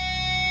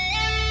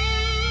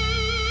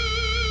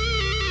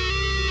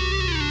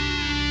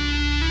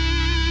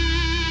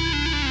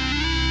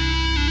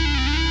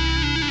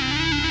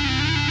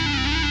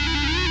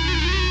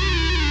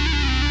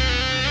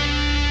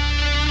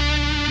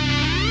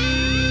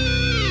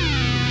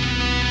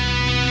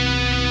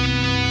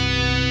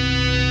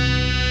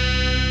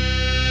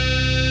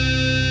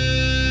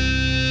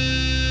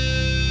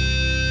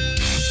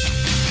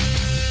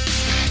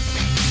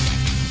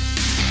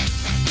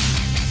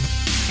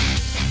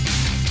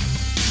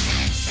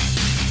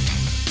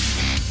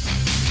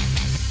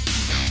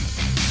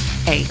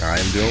today?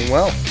 I'm doing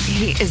well.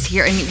 He is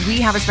here, and we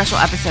have a special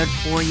episode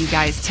for you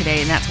guys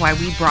today, and that's why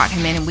we brought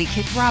him in and we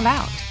kicked Rob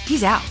out.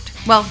 He's out.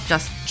 Well,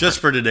 just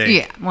for today.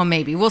 Yeah, well,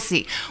 maybe. We'll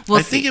see.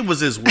 I think it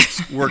was his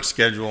work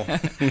schedule.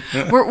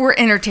 We're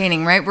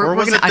entertaining, right? Or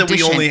was it that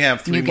we only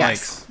have 3 new mics?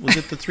 guests. Was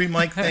it the 3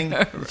 mic thing?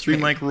 The 3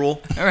 mic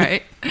rule? All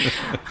right.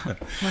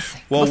 We'll see.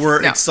 Well,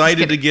 we're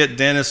excited to get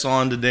Dennis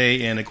on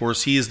today, and of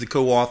course, he is the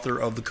co-author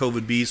of The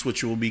COVID Beast,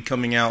 which will be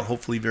coming out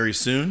hopefully very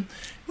soon.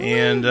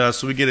 And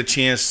so we get a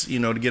chance,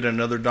 to get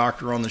another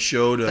doctor on the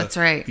show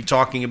to be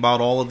talking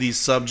about all of these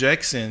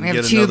subjects. And we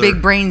have 2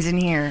 big brains in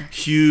here.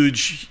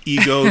 Huge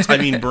egos.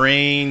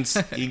 brains,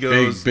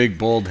 egos. Big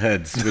bald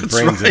heads with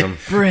brains in them.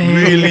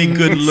 Really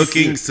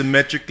good-looking,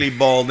 symmetrically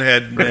bald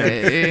head.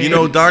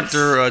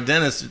 Dr.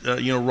 Dennis,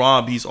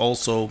 Rob, he's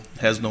also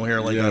has no hair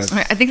like us.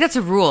 I think that's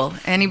a rule.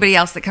 Anybody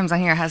else that comes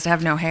on here has to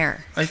have no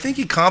hair. I think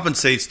he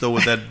compensates, though,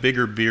 with that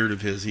bigger beard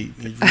of his. He's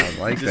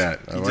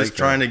just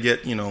trying to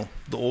get,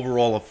 the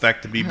overall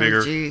effect to be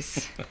bigger.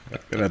 Jeez.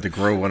 Gonna have to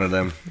grow one of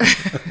them.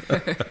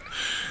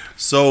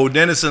 So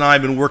Dennis and I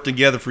have been working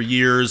together for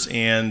years,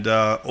 and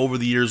over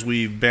the years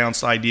we've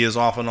bounced ideas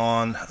off and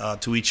on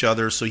to each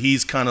other. So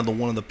he's kind of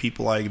one of the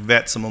people I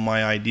vet some of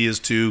my ideas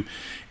to,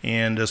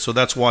 and so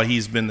that's why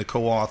he's been the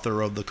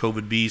co-author of The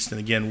COVID Beast, and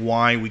again,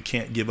 why we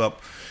can't give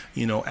up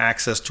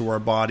access to our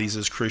bodies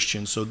as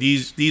Christians. So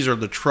these are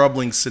the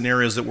troubling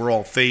scenarios that we're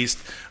all faced.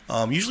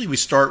 Usually we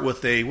start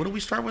with what do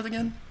we start with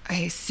again?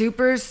 A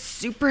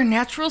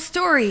supernatural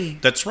story.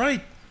 That's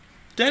right.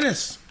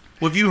 Dennis,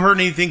 have you heard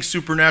anything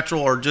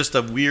supernatural or just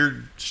a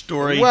weird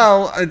story?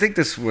 Well, I think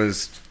this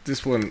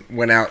one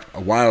went out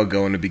a while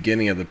ago in the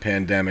beginning of the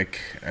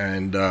pandemic,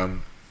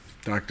 and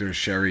Dr.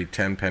 Sherry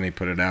Tenpenny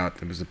put it out.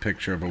 There was a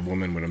picture of a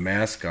woman with a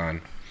mask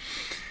on,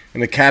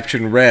 and the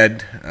caption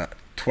read,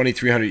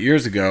 2,300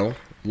 years ago,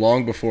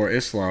 long before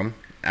Islam,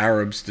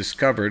 Arabs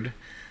discovered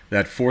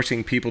that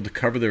forcing people to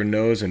cover their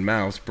nose and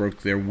mouths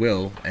broke their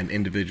will and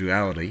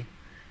individuality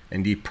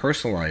and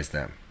depersonalized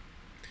them.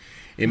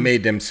 It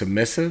made them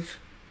submissive.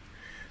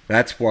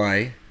 That's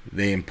why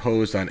they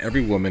imposed on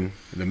every woman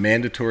the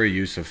mandatory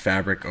use of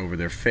fabric over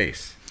their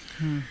face.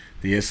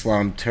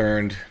 Islam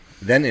turned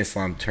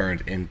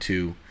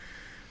into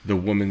the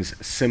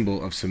woman's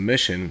symbol of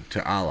submission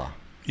to Allah.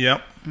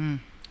 Yep.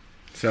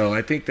 So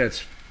I think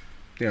that's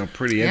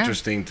pretty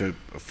interesting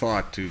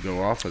thought to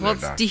go off of. Well,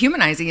 it's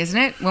dehumanizing, isn't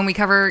it? When we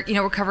cover,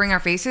 we're covering our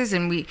faces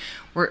and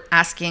we're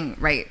asking,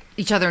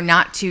 each other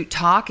not to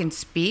talk and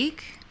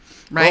speak,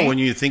 right? Well, when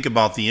you think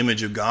about the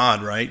image of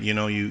God, right,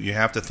 you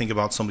have to think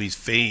about somebody's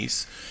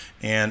face.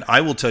 And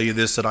I will tell you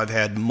this, that I've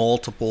had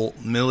multiple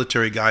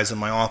military guys in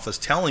my office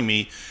telling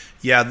me,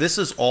 this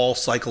is all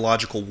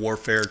psychological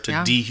warfare to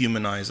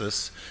dehumanize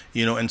us,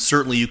 and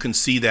certainly you can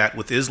see that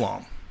with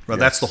Islam. Right? Yes.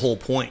 That's the whole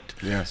point.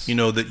 Yes.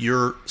 That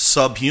you're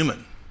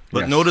subhuman.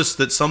 But notice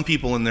that some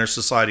people in their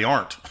society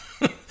aren't.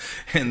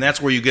 And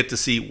that's where you get to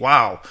see,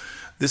 wow,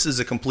 this is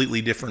a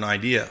completely different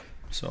idea.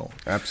 So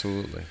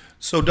absolutely.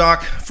 So,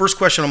 Doc, first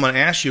question I'm going to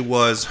ask you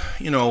was,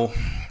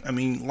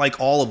 like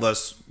all of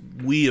us,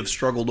 we have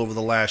struggled over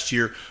the last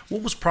year.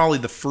 What was probably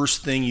the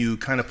first thing you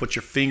kind of put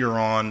your finger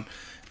on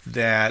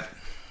that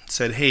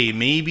said, hey,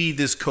 maybe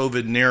this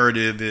COVID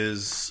narrative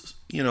is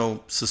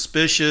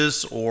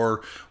suspicious,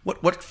 or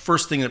what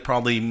first thing that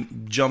probably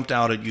jumped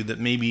out at you that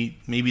maybe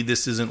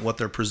this isn't what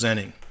they're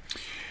presenting?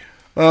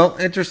 Well,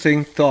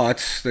 interesting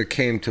thoughts that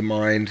came to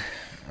mind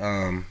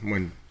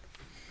when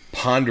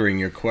pondering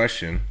your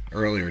question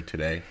earlier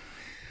today.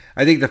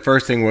 I think the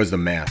first thing was the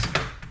mask.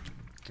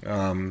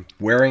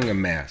 Wearing a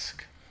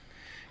mask.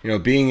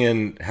 Being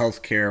in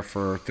healthcare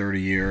for 30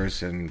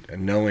 years and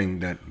knowing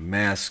that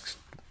masks,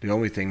 the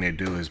only thing they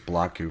do is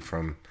block you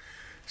from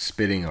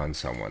spitting on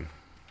someone.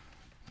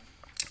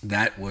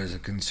 That was a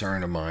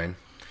concern of mine.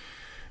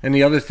 And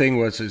the other thing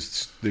was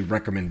the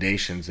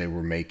recommendations they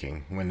were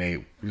making.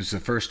 It was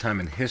the first time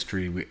in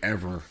history we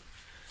ever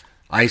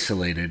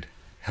isolated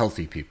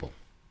healthy people.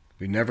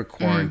 We never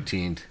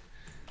quarantined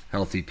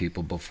healthy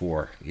people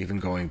before, even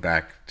going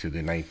back to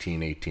the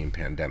 1918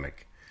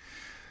 pandemic.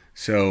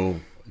 So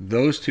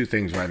those 2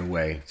 things right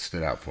away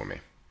stood out for me.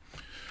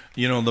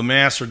 The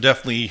masks are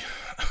definitely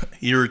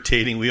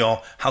irritating.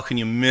 How can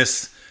you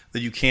miss that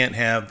you can't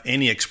have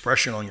any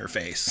expression on your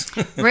face?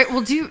 Right.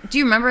 Well, do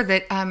you remember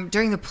that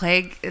during the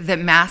plague, the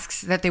masks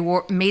that they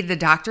made the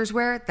doctors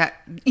wear, that,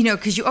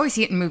 because you always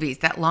see it in movies,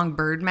 that long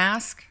bird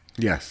mask?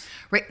 Yes.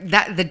 Right.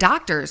 That the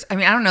doctors, I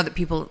don't know that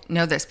people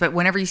know this, but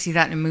whenever you see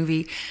that in a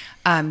movie,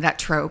 that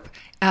trope,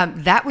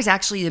 that was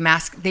actually the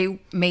mask they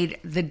made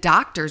the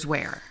doctors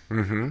wear,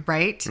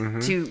 right?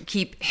 To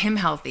keep him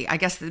healthy. I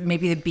guess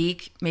maybe the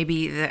beak,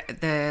 maybe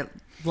the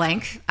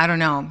length. I don't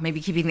know. Maybe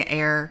keeping the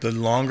air. The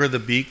longer the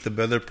beak, the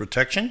better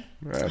protection.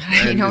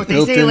 You know what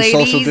they say, ladies.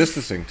 Built-in social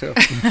distancing too.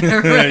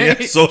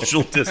 Right.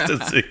 Social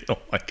distancing. Oh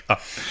my God.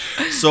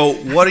 So,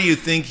 what do you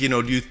think? Do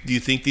you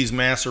think these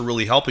masks are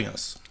really helping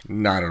us?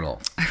 Not at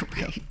all.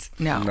 Right.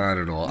 No. Not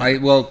at all.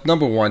 Well,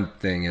 number one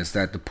thing is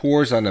that the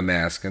pores on the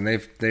mask, and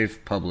they've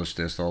published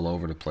this all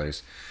over the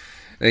place.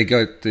 They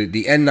got the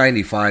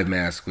N95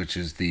 mask, which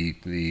is the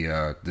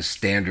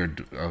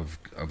standard of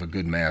a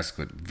good mask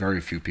that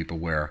very few people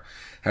wear,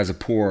 has a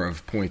pore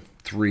of 0.3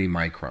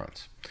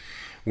 microns.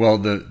 Well,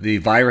 the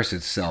virus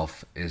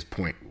itself is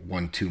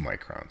 0.12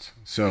 microns,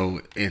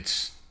 so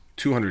it's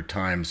 200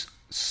 times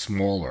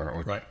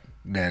smaller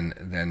than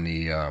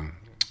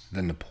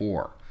the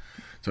pore.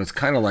 So it's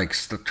kind of like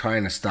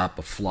trying to stop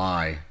a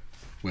fly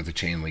with a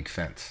chain link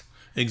fence.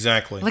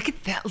 Exactly. Look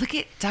at that. Look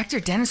at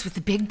Dr. Dennis with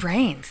the big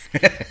brains.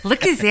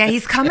 Look at that.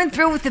 He's coming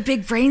through with the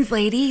big brains,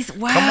 ladies.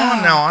 Wow. Come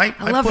on now.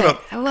 I love put it.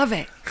 I love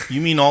it. You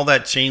mean all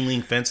that chain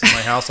link fence in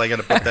my house? I got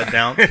to put that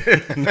down?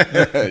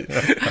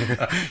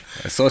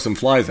 I saw some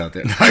flies out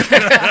there.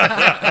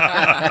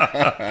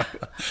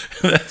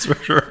 That's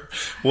for sure.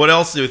 What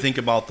else do you think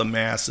about the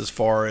mask as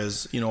far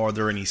as, are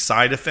there any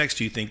side effects?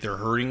 Do you think they're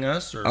hurting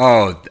us? Or?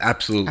 Oh,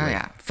 absolutely. Oh,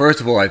 yeah.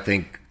 First of all, I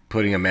think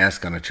putting a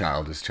mask on a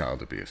child is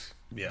child abuse.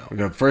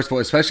 Yeah. First of all,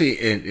 especially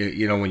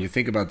when you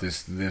think about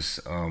this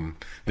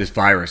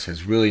virus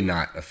has really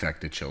not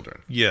affected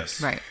children. Yes.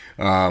 Right.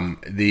 I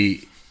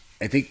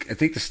think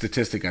the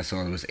statistic I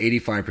saw was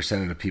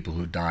 85% of the people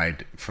who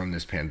died from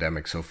this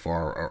pandemic so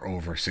far are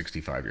over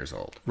 65 years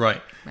old.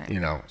 Right.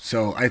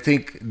 So I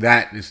think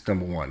that is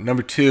number one.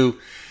 Number two,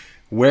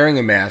 wearing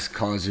a mask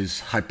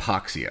causes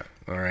hypoxia.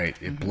 All right,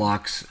 it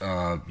blocks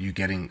you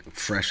getting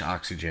fresh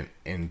oxygen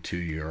into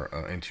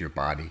your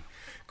body.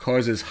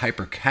 Causes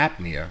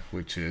hypercapnia,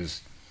 which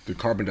is the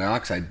carbon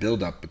dioxide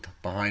buildup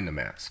behind the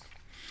mask.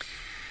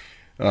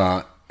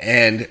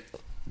 And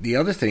the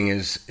other thing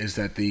is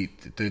that the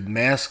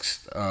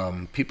masks,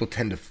 people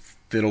tend to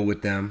fiddle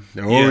with them.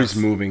 They're always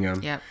moving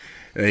them. Yep.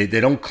 They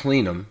don't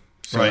clean them.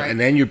 So, Right. And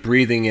then you're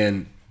breathing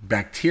in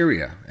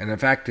bacteria. And in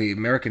fact, the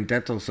American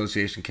Dental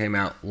Association came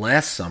out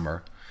last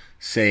summer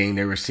saying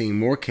they were seeing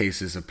more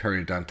cases of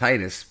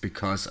periodontitis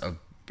because of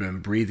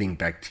them breathing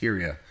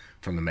bacteria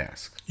from the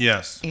mask.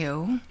 Yes.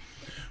 Ew.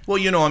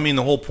 Well,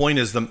 the whole point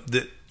is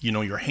that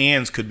your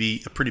hands could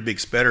be a pretty big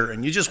spreader,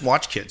 and you just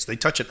watch kids. They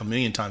touch it a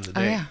million times a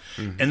day. Oh,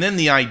 yeah. And then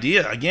the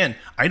idea, again,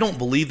 I don't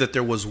believe that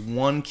there was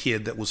one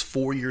kid that was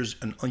 4 years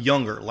and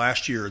younger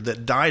last year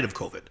that died of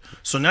COVID.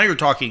 So now you're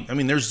talking,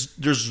 there's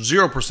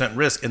 0%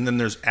 risk, and then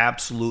there's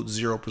absolute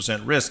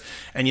 0% risk.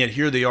 And yet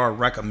here they are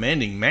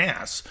recommending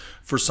masks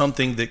for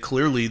something that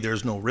clearly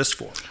there's no risk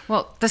for.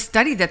 Well, the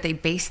study that they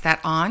based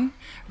that on,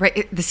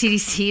 right? The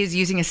CDC is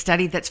using a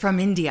study that's from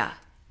India,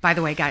 by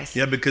the way, guys.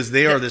 Yeah, because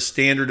they are the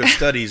standard of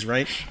studies,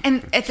 right?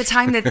 And at the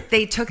time that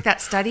they took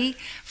that study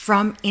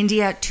from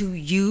India to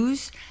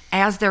use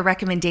as their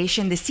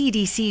recommendation, the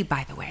CDC,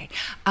 by the way,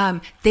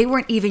 they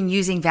weren't even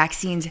using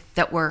vaccines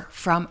that were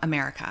from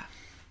America.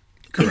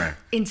 Correct.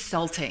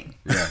 Insulting.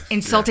 Yes,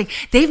 Insulting.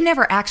 yes. They've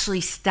never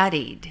actually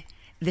studied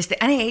this. The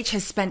NIH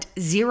has spent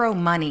zero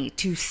money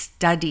to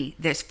study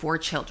this for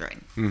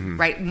children,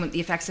 right? The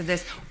effects of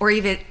this, or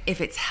even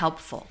if it's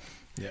helpful.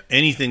 Yeah,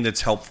 anything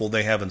that's helpful,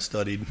 they haven't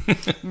studied.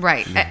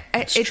 Right.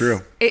 It's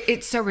true.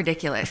 It's so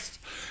ridiculous.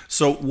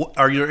 So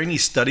are there any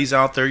studies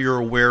out there you're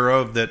aware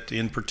of that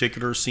in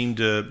particular seem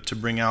to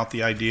bring out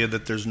the idea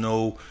that there's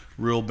no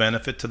real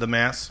benefit to the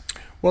mask?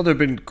 Well, there have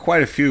been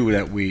quite a few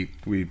that we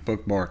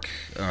bookmark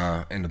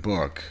in the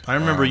book. I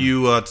remember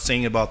you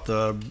saying about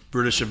the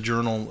British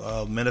Journal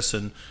of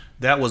Medicine.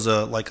 That was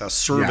like a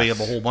survey Yes.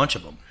 of a whole bunch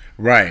of them.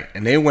 Right,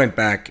 and they went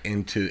back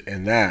in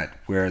that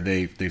where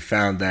they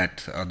found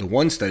that the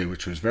one study,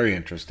 which was very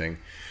interesting,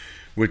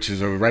 which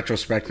is a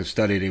retrospective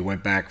study. They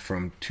went back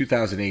from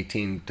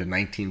 2018 to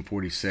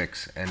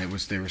 1946, and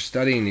they were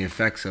studying the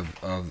effects of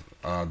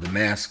the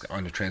mask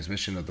on the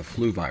transmission of the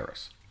flu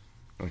virus.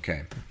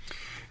 Okay,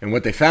 and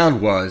what they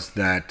found was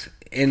that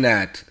in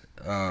that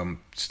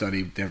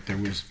study there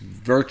was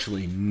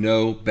virtually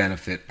no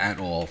benefit at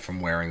all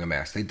from wearing a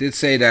mask. They did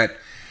say that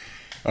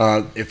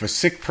if a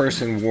sick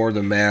person wore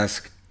the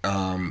mask,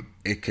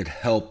 it could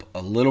help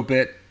a little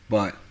bit,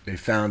 but they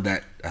found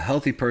that a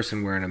healthy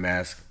person wearing a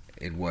mask,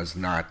 it was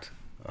not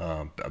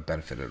a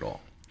benefit at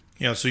all.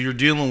 Yeah, so you're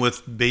dealing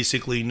with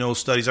basically no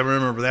studies. I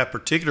remember that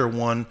particular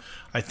one,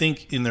 I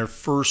think in their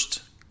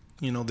first,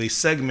 they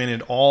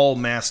segmented all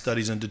mask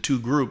studies into two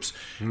groups.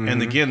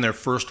 And again, their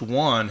first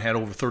one had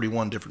over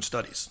 31 different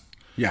studies.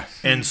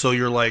 Yes. And so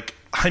you're like,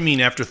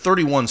 after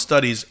 31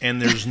 studies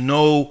and there's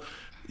no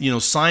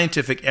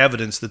scientific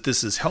evidence that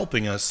this is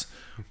helping us,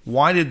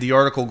 why did the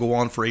article go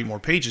on for 8 more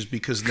pages?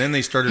 Because then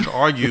they started to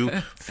argue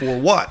for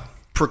what?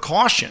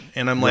 Precaution.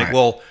 And I'm like, Right.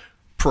 well,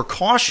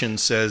 precaution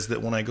says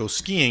that when I go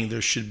skiing,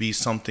 there should be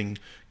something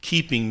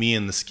keeping me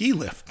in the ski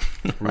lift.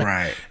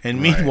 Right.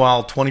 And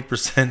meanwhile,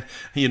 20%,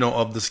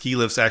 of the ski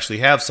lifts actually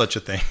have such a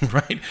thing,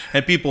 right?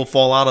 And people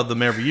fall out of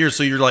them every year.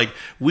 So you're like,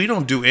 we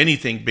don't do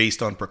anything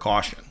based on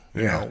precaution.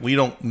 We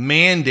don't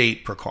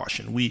mandate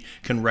precaution. We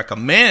can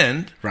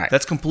recommend. Right.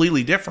 That's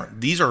completely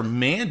different. These are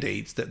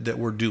mandates that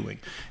we're doing.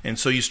 And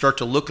so you start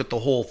to look at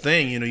the whole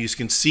thing. You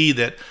can see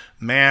that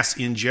masks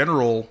in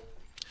general,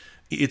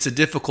 it's a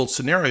difficult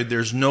scenario.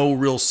 There's no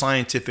real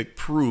scientific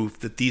proof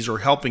that these are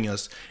helping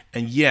us.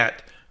 And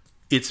yet,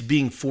 it's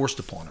being forced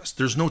upon us.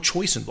 There's no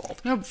choice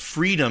involved. No.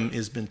 Freedom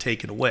has been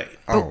taken away.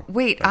 But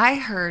wait, I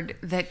heard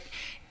that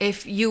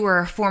if you were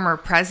a former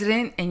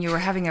president and you were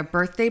having a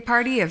birthday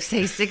party of,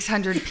 say,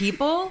 600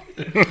 people,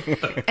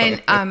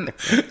 and and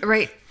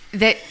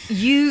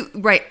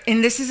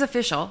this is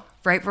official,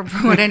 right? From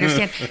what I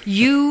understand,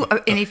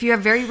 and if you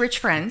have very rich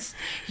friends,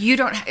 you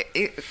don't.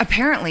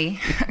 Apparently,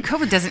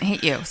 COVID doesn't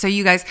hit you, so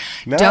you guys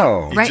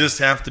don't. You just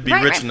have to be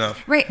rich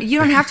enough, right? You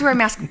don't have to wear a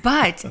mask.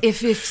 But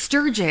if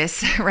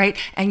Sturgis, right,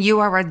 and you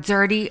are a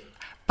dirty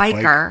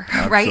biker,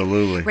 right?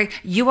 Absolutely. Right.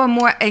 You are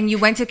more, and you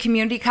went to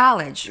community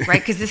college, right?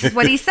 Because this is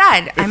what he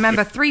said. I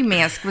remember 3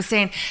 Mask was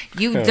saying,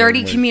 you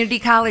dirty community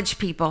college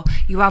people,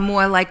 you are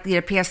more likely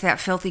to pass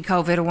that filthy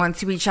COVID on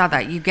to each other.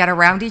 You get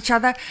around each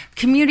other.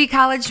 Community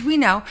college, we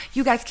know,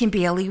 you guys can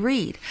barely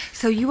read.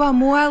 So you are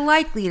more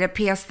likely to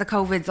pass the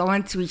COVIDs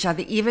on to each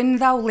other, even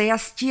though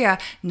last year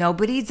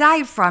nobody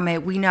died from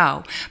it, we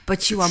know.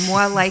 But you are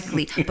more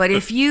likely. But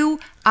if you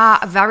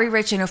are very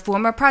rich and a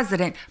former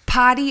president,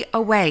 party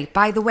away.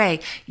 By the way,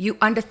 you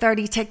under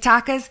 30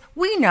 TikTokers,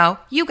 we know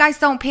you guys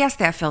don't pass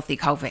that filthy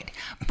COVID.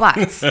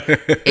 But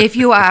if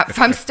you are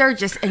from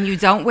Sturgis and you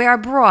don't wear a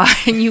bra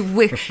and you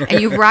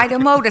ride a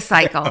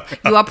motorcycle,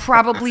 you are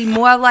probably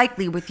more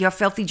likely with your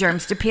filthy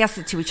germs to pass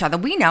it to each other.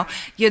 We know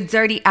your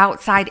dirty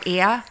outside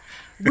air.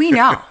 We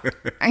know.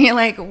 And you're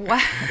like, what?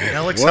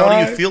 Alex, how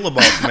do you feel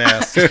about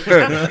masks?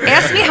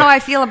 Ask me how I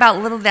feel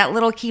about that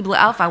little Keebler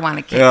Elf I want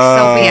to kick so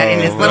bad,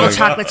 and his little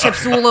chocolate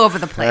chips all over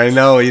the place. I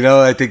know.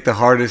 I think the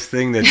hardest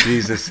thing that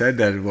Jesus said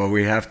that,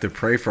 we have to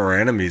pray for our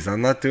enemies.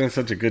 I'm not doing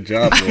such a good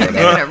job, Lord.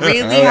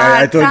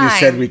 I thought you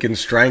said we can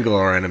strangle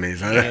our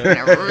enemies.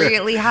 A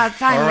really hard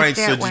time. All right,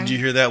 so did you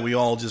hear that? We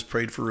all just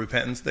prayed for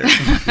repentance there?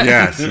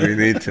 Yes, we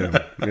need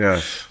to.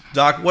 Yes.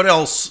 Doc, what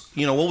else,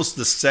 what was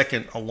the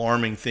second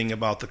alarming thing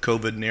about the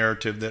COVID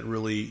narrative that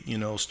really,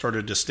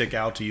 started to stick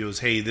out to you as,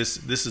 hey, this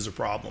is a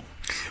problem?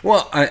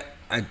 Well,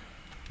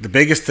 the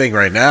biggest thing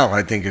right now,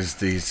 I think, is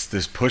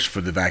this push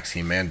for the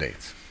vaccine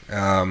mandates.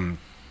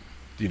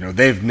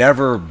 They've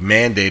never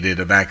mandated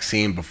a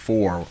vaccine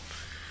before,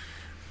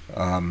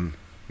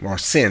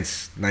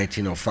 since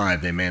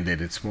 1905, they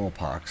mandated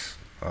smallpox.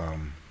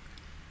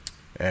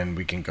 And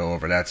we can go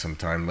over that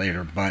sometime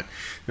later. But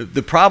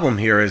the problem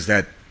here is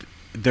that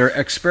they're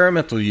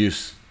experimental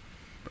use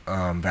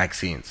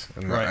vaccines.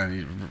 Right.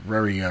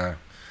 Very.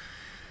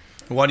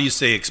 Why do you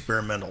say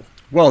experimental?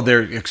 Well,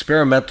 they're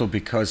experimental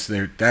because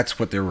that's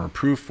what they were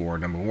approved for.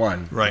 Number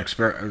one, right?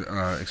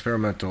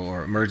 Experimental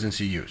or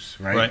emergency use,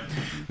 right? Right.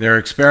 They're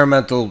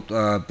experimental.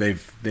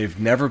 They've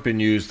never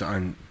been used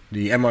on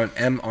the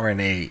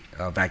mRNA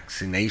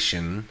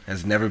vaccination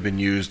has never been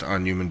used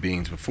on human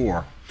beings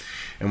before,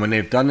 and when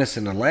they've done this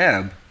in the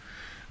lab.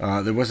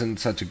 There wasn't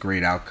such a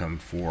great outcome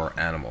for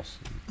animals.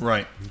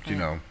 Right.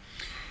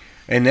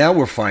 And now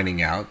we're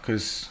finding out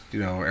because,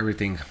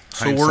 everything.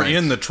 So we're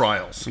in the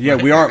trials. Yeah,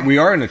 we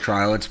are in the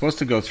trial. It's supposed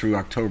to go through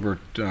October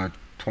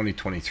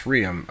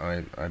 2023,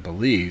 I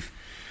believe,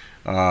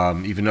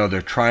 even though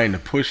they're trying to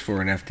push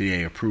for an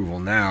FDA approval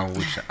now,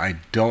 which I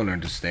don't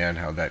understand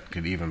how that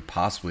could even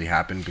possibly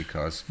happen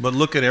because. But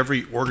look at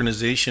every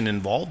organization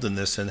involved in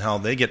this and how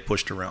they get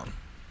pushed around.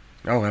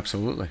 Oh,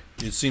 absolutely.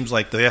 It seems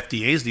like the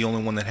FDA is the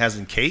only one that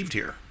hasn't caved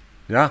here.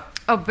 Yeah.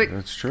 Oh, but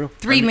that's true.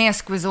 3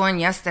 Mask was on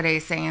yesterday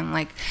saying,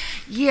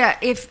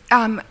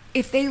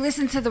 if they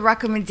listen to the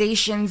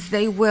recommendations,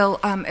 they will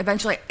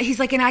eventually. He's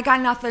like, and I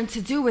got nothing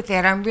to do with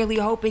that. I'm really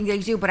hoping they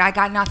do, but I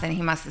got nothing.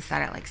 He must have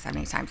said it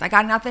 70 times. I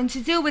got nothing to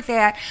do with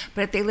that,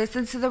 but if they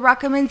listen to the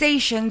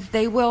recommendations,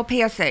 they will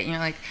pass it. And you're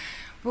like,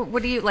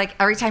 what do you like?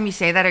 Every time you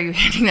say that, are you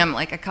handing them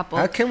a couple?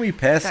 How can we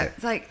pass it?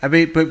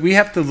 It's but we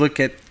have to look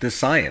at the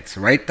science,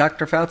 right,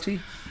 Dr. Fauci?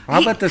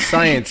 How about the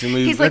science? And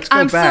he's let's like,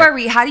 I'm go back.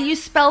 sorry. How do you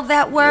spell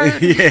that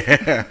word?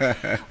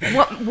 Yeah.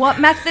 What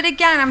method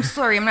again? I'm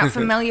sorry. I'm not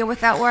familiar with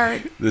that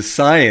word. The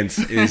science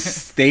is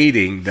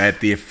stating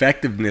that the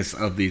effectiveness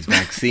of these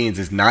vaccines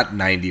is not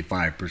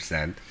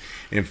 95%.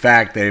 In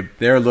fact,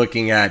 they're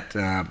looking at.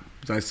 I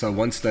saw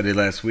one study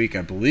last week.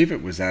 I believe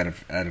it was out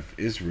of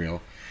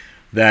Israel.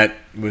 That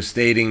was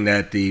stating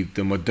that the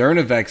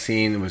Moderna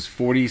vaccine was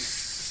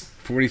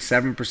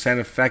 47%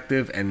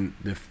 effective and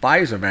the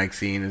Pfizer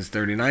vaccine is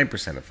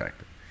 39%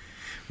 effective.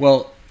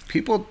 Well,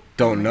 people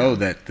don't know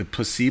that the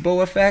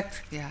placebo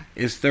effect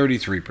is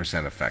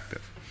 33%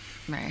 effective.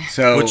 Right.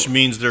 So, which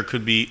means there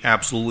could be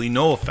absolutely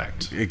no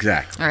effect.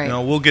 Exactly. Right.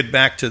 Now, we'll get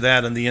back to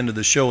that in the end of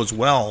the show as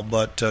well,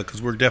 but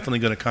because we're definitely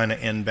going to kind of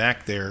end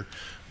back there.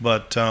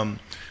 But what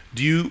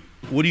do you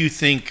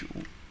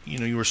think?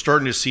 You were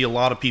starting to see a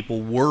lot of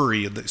people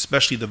worry,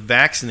 especially the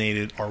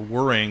vaccinated, are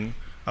worrying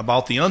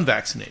about the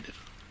unvaccinated.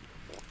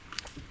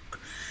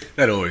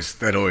 That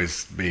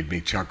always made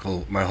me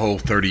chuckle my whole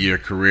 30-year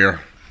career.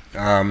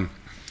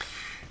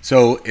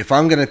 So if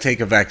I'm going to take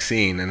a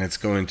vaccine and it's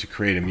going to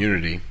create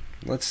immunity,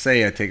 let's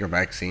say I take a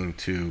vaccine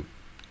to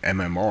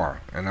MMR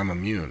and I'm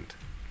immune,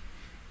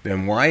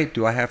 then why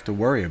do I have to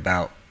worry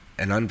about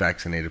an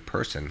unvaccinated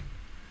person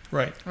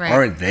Right.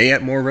 Aren't they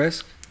at more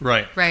risk?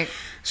 Right. Right.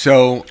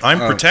 So I'm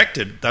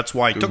protected. That's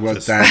why I took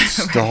this.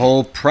 That's the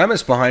whole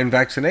premise behind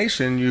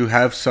vaccination. You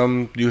have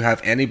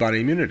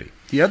antibody immunity.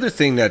 The other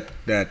thing that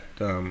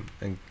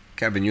and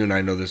Kevin, you and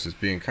I know this as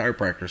being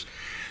chiropractors,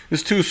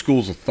 there's two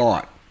schools of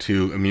thought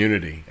to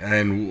immunity,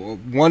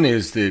 and one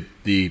is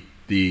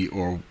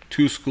or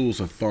two schools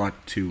of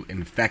thought to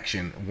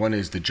infection. One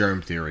is the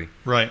germ theory,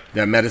 right,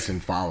 that medicine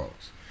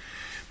follows,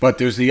 but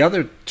there's the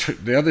other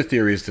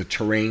theory is the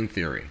terrain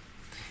theory,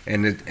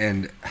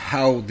 and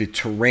how the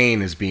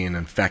terrain is being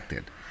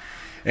infected.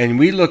 And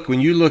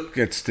when you look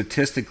at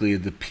statistically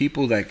the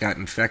people that got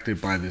infected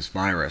by this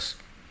virus,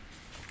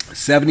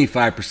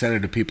 75%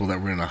 of the people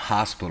that were in a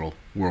hospital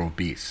were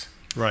obese.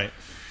 Right.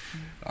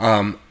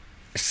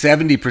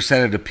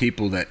 70% of the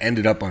people that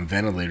ended up on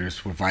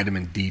ventilators were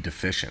vitamin D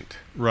deficient.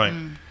 Right.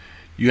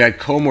 You had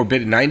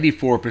comorbidity.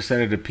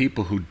 94% of the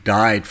people who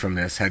died from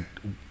this had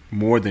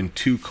more than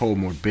two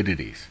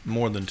comorbidities.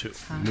 More than two.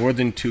 More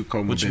than two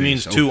comorbidities. Which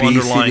means two Obesity,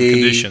 underlying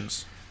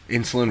conditions.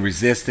 Insulin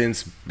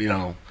resistance,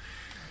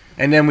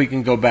 And then we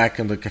can go back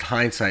and look at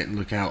hindsight and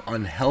look how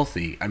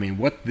unhealthy. I mean,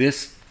 what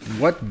this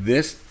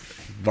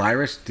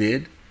virus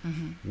did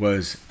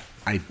was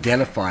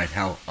identified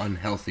how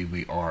unhealthy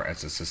we are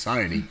as a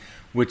society,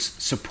 which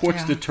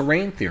supports the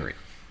terrain theory.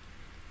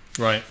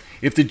 Right.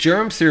 If the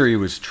germ theory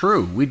was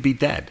true, we'd be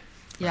dead.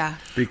 Yeah.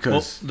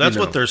 Because that's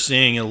what they're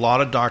saying. A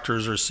lot of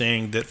doctors are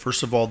saying that,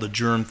 first of all, the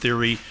germ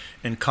theory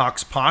and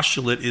Koch's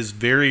postulate is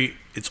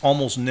it's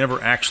almost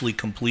never actually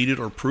completed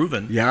or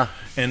proven. Yeah.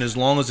 And as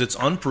long as it's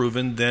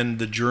unproven, then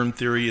the germ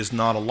theory is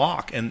not a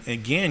lock. And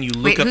again, you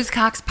look who's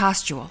Koch's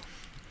postulate?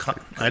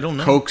 I don't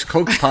know. Koch's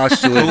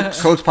postulate.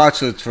 Koch's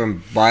postulate's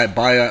from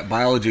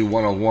Biology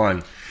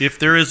 101. If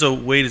there is a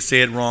way to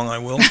say it wrong, I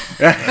will.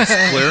 That's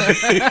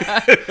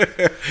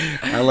clear.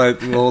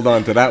 We'll hold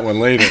on to that one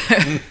later.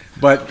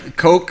 But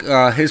Koch,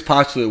 his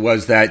postulate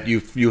was that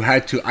you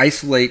had to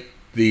isolate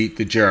the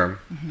germ.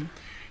 Mm-hmm.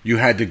 You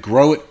had to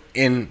grow it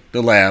in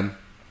the lab.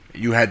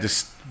 You had to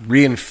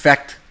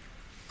reinfect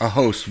a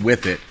host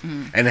with it,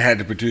 and it had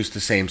to produce the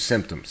same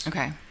symptoms.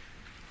 Okay.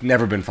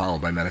 Never been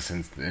followed by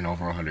medicine in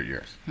over 100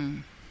 years.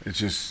 It's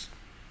just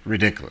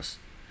ridiculous.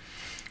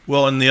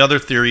 Well, and the other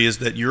theory is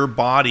that your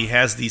body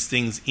has these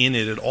things in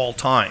it at all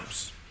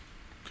times.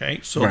 Okay,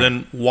 so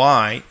then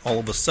why all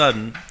of a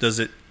sudden does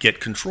it get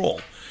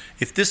control?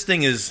 If this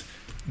thing is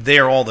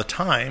there all the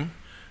time,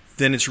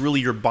 then it's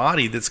really your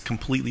body that's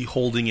completely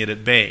holding it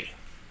at bay,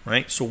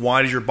 right? So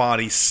why does your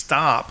body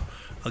stop,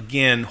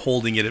 again,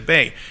 holding it at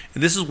bay?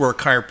 And this is where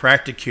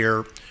chiropractic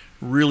care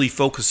really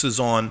focuses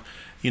on,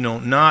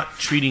 not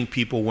treating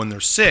people when they're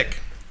sick,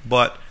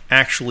 but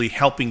actually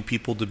helping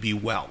people to be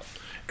well.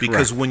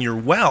 Because when you're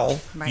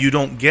well, you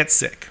don't get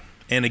sick.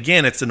 And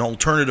again, it's an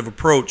alternative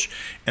approach.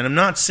 And I'm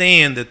not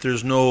saying that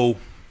there's no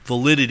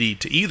validity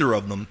to either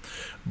of them,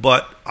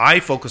 but I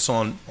focus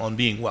on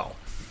being well.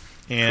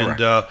 And,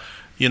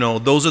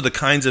 those are the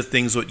kinds of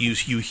things what you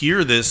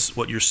hear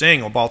what you're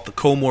saying about the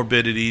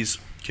comorbidities,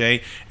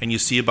 okay? And you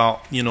see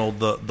about,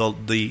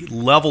 the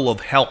level of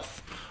health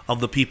of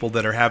the people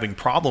that are having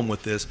problem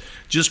with this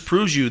just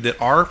proves you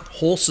that our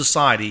whole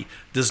society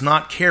does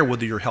not care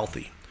whether you're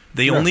healthy.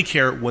 They only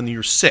care when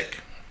you're sick.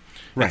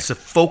 Right. It's a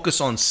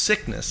focus on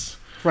sickness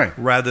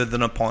rather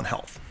than upon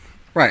health.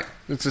 Right.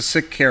 It's a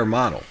sick care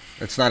model.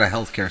 It's not a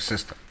healthcare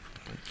system.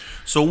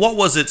 So what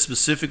was it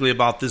specifically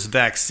about this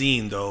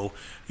vaccine, though,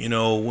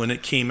 when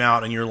it came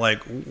out and you're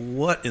like,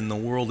 what in the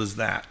world is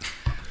that?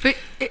 But,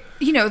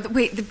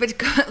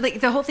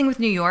 the whole thing with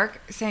New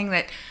York saying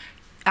that,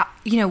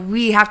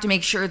 we have to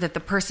make sure that the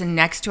person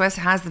next to us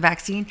has the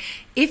vaccine.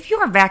 If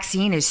your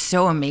vaccine is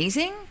so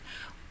amazing,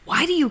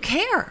 why do you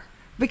care?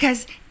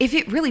 Because if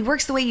it really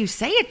works the way you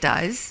say it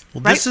does,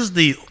 this is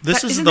the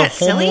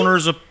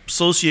homeowners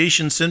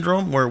association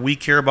syndrome, where we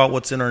care about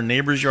what's in our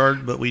neighbor's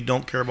yard, but we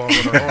don't care about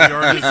what our own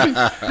yard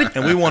is,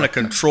 and we want to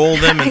control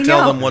them and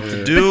tell them what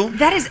to do.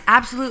 That is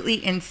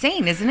absolutely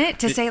insane, isn't it?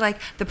 To say like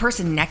the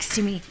person next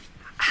to me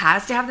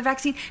has to have the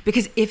vaccine,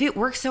 because if it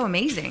works so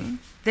amazing,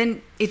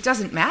 then it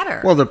doesn't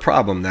matter. Well, the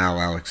problem now,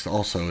 Alex,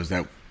 also is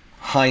that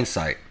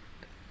hindsight,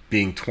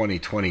 being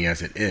 2020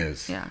 as it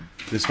is,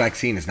 this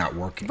vaccine is not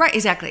working. Right,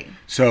 exactly.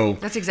 So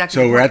that's exactly.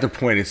 So we're at the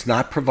point it's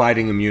not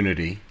providing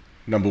immunity,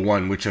 number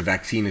one, which a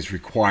vaccine is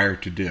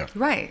required to do.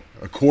 Right.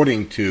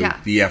 According to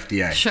the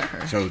FDA.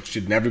 Sure. So it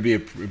should never be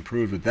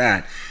improved with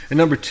that. And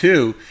number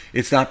two,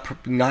 it's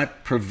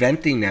not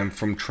preventing them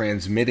from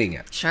transmitting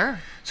it. Sure.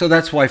 So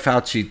that's why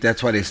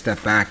that's why they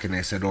stepped back and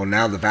they said, oh,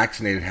 now the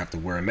vaccinated have to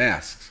wear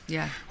masks.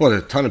 Yeah. Well,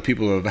 a ton of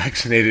people who are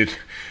vaccinated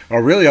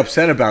are really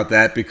upset about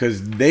that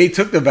because they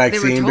took the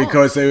vaccine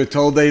because they were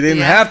told they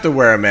didn't have to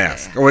wear a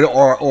mask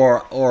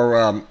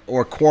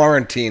or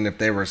quarantine if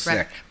they were sick.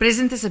 Right. But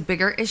isn't this a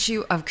bigger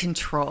issue of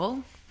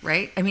control?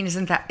 Right? I mean, is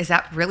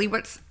that really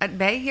what's at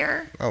bay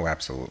here? Oh,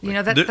 absolutely.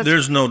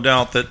 There's no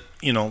doubt that,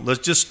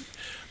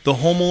 the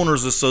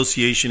homeowners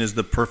association is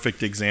the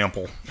perfect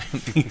example.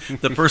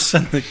 The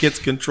person that gets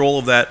control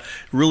of that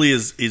really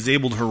is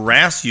able to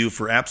harass you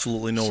for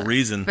absolutely no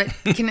reason. But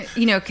can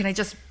I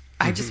just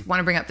I just want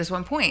to bring up this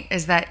one point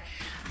is that,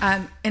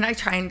 and I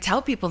try and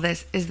tell people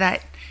this, is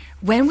that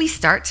when we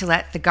start to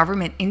let the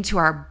government into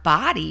our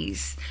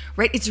bodies,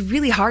 right, it's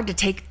really hard to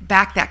take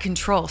back that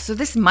control. So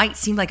this might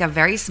seem like a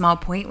very small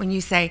point when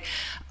you say,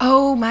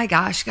 oh my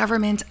gosh,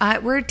 government,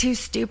 we're too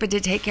stupid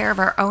to take care of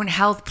our own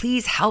health.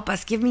 Please help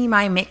us. Give me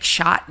my mix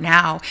shot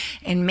now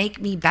and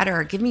make me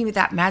better. Give me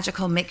that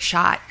magical mix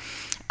shot.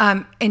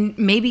 And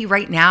maybe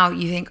right now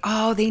you think,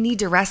 oh, they need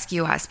to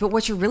rescue us. But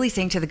what you're really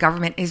saying to the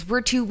government is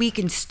we're too weak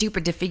and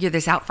stupid to figure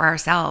this out for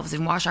ourselves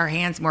and wash our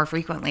hands more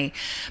frequently.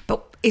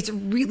 But it's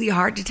really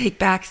hard to take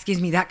back,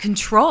 that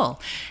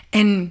control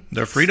and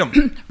their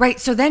freedom. Right.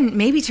 So then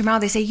maybe tomorrow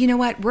they say, you know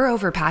what, we're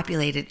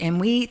overpopulated and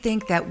we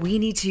think that we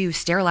need to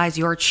sterilize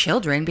your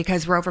children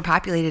because we're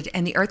overpopulated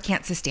and the earth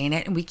can't sustain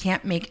it and we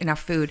can't make enough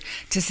food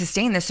to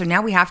sustain this. So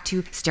now we have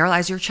to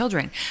sterilize your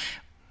children.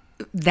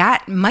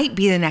 That might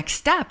be the next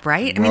step,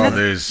 right? Well,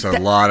 there's a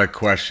lot of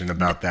question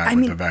about that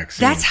with the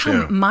vaccine. That's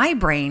how my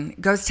brain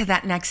goes to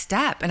that next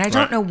step, and I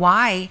don't know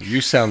why. You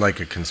sound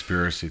like a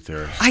conspiracy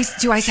theorist.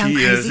 Do I sound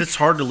crazy? It's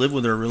hard to live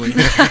with her, really.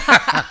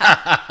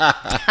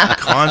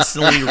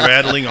 Constantly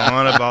rattling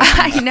on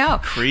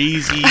about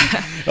crazy.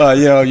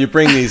 You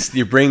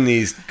bring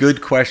these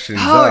good questions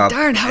up. Oh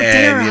darn! How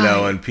dare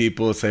I? And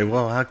people say,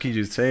 "Well, how could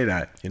you say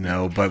that?"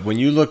 But when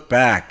you look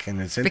back, and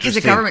it's interesting because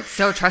the government's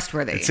so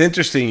trustworthy. It's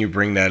interesting you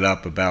bring that up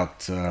about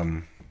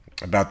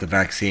the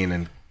vaccine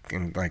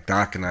and like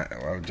Doc and I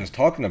were just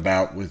talking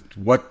about. With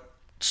what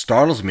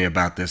startles me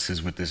about this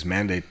is with this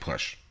mandate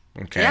push.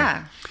 Okay.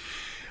 Yeah.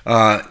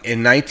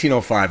 In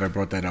 1905, I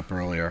brought that up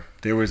earlier.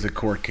 There was a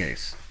court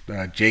case,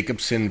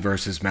 Jacobson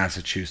versus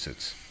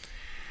Massachusetts.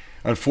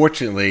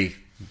 Unfortunately,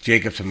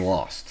 Jacobson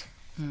lost.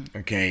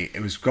 Okay,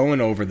 it was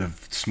going over the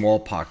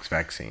smallpox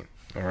vaccine.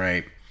 All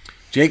right,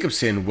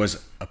 Jacobson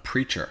was a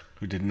preacher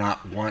who did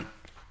not want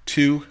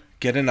to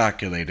get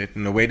inoculated,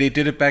 and the way they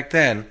did it back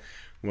then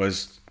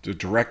was the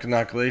direct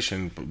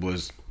inoculation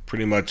was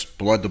pretty much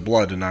blood to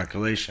blood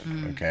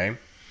inoculation. Okay,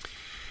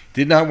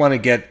 did not want to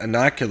get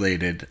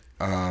inoculated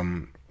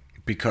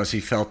because he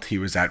felt he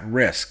was at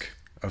risk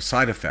of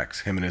side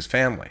effects, him and his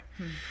family,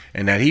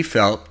 and that he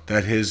felt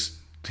that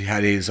he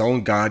had his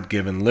own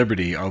God-given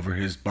liberty over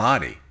his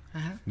body,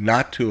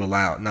 not to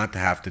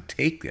have to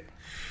take it.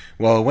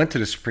 Well, it went to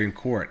the Supreme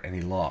Court and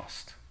he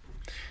lost.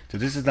 So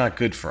this is not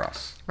good for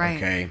us, right?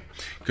 Okay,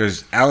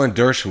 because Alan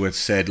Dershowitz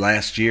said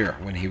last year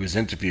when he was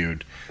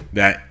interviewed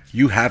that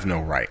you have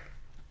no right.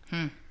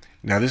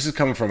 Now this is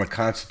coming from a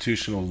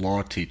constitutional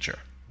law teacher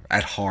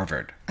at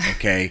Harvard.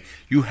 Okay,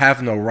 you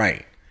have no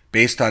right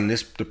based on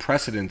the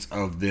precedence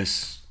of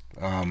this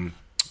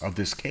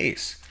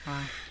case.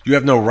 Wow. You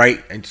have no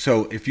right, and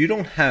so if you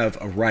don't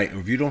have a right or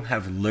if you don't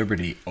have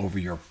liberty over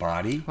your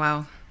body,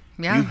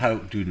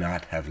 you do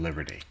not have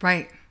liberty.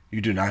 Right.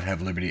 You do not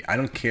have liberty. I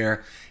don't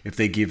care if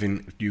they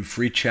given you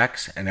free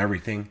checks and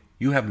everything.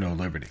 You have no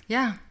liberty.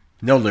 Yeah.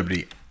 No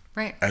liberty.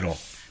 Right. At all.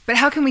 But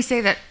how can we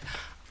say that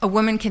a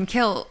woman can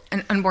kill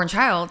an unborn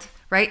child,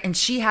 right? And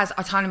she has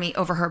autonomy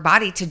over her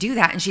body to do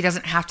that, and she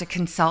doesn't have to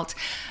consult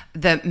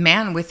the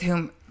man with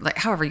whom, like,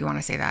 however you want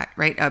to say that,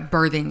 right? A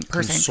birthing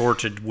person.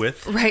 Consorted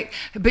with. Right.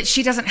 But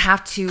she doesn't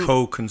have to.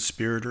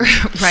 Co-conspirator.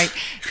 Right.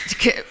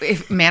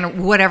 If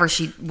whatever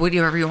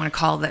you want to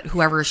call that,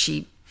 whoever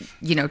she,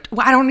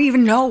 I don't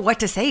even know what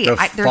to say. The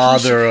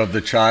father of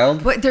the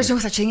child? But there's no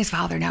such thing as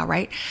father now,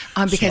 right?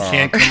 Because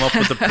can't come up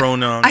with the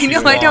pronouns. I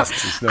know,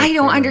 I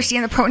don't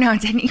understand the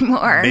pronouns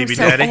anymore. Baby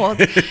daddy. Old.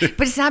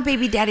 But it's not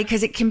baby daddy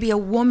because it can be a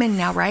woman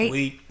now,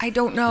 right? I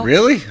don't know.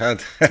 Really?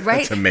 Right?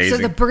 That's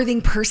amazing. So the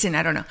birthing person,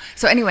 I don't know.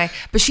 So anyway,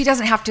 but she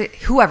doesn't have to,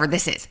 whoever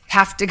this is,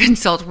 have to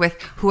consult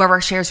with whoever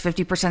shares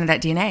 50% of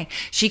that DNA.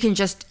 She can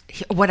just,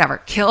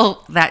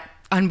 kill that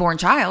unborn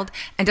child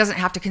and doesn't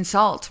have to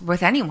consult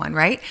with anyone,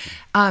 right?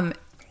 And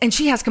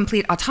she has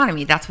complete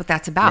autonomy. That's what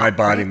that's about. My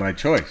body, right? my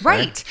choice.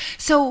 Right.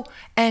 So,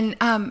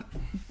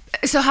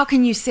 so how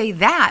can you say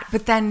that?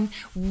 But then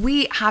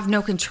we have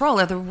no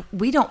control.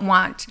 We don't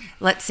want,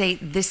 let's say,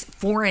 this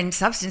foreign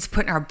substance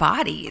put in our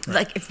body. Right.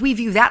 Like, if we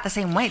view that the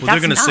same way, they're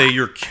going to say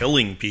you're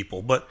killing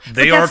people, but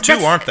they are too,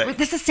 aren't they?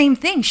 That's the same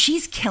thing.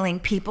 She's killing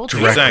people too.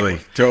 Directly.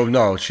 Exactly.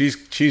 No, she's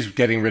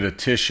getting rid of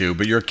tissue,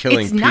 but you're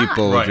killing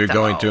people if you're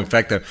going to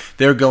infect them.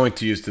 They're going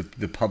to use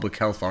the public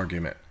health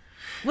argument.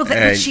 Well,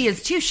 but she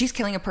is too. She's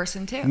killing a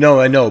person too.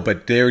 No, I know,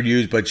 but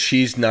but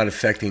she's not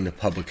affecting the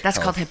public That's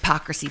health. called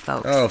hypocrisy,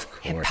 folks. Oh, of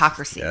course.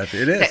 Hypocrisy. Yes,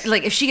 it is.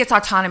 Like, if she gets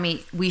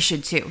autonomy, we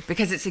should too,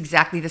 because it's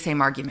exactly the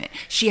same argument.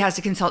 She has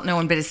to consult no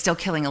one, but is still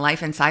killing a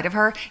life inside of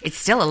her. It's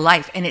still a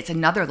life, and it's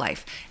another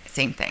life.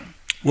 Same thing.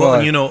 Well,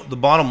 and the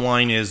bottom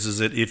line is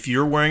that if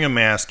you're wearing a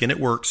mask and it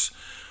works,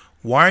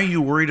 why are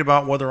you worried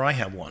about whether I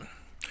have one?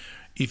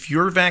 If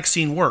your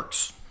vaccine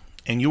works,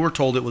 and you were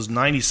told it was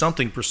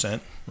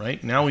 90-something%,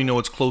 right? Now we know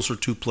it's closer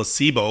to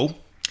placebo,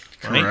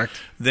 right? Correct.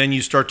 Then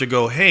you start to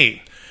go,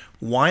 hey,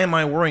 why am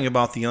I worrying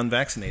about the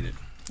unvaccinated?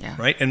 Yeah.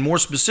 Right? And more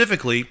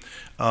specifically,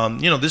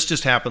 this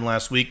just happened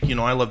last week.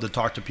 I love to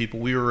talk to people.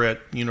 We were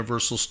at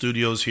Universal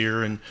Studios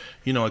here, and,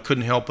 I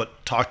couldn't help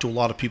but talk to a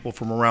lot of people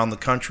from around the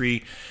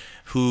country.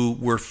 who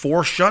were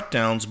for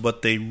shutdowns,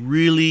 but they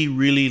really,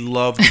 really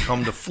love to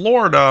come to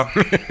Florida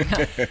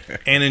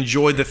and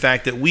enjoy the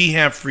fact that we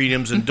have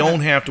freedoms and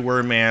don't have to wear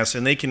a mask,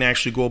 and they can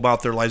actually go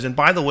about their lives. And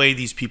by the way,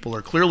 these people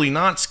are clearly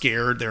not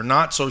scared. They're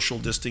not social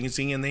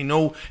distancing, and they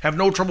have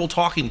no trouble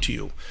talking to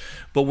you.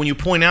 But when you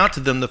point out to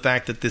them the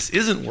fact that this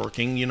isn't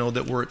working,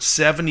 that we're at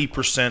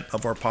 70%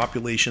 of our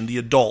population, the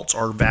adults,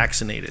 are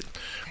vaccinated.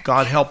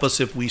 God help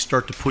us if we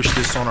start to push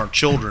this on our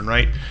children,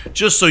 right?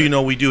 Just so you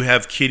know, we do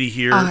have Kitty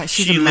here.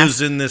 She lives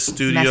in this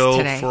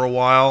studio for a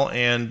while,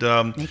 and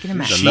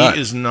she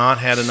has not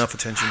had enough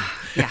attention.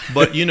 Yeah.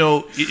 But,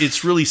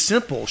 it's really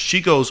simple.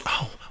 She goes,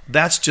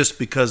 that's just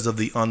because of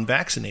the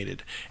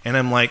unvaccinated. And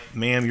I'm like,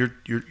 ma'am,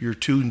 you're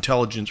too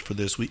intelligent for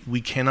this. We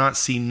cannot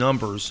see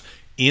numbers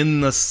in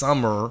the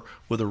summer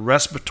with a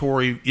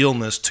respiratory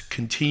illness to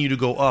continue to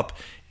go up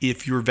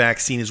if your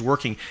vaccine is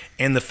working.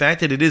 And the fact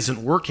that it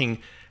isn't working,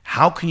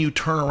 how can you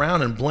turn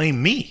around and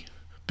blame me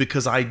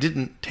because I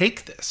didn't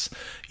take this?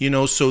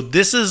 So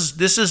this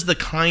is the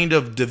kind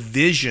of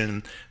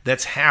division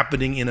that's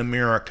happening in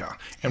America.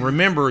 And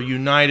remember,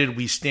 united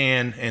we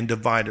stand and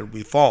divided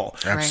we fall.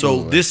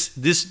 Absolutely.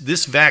 So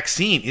this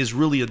vaccine is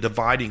really a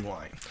dividing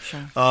line.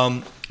 Sure.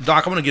 Doc,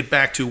 I'm going to get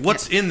back to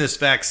what's in this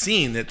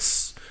vaccine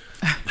that's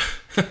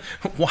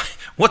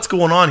what's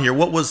going on here?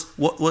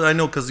 What I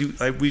know, because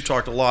we've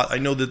talked a lot. I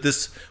know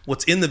that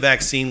what's in the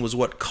vaccine was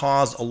what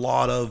caused a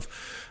lot of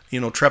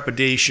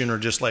trepidation or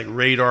just like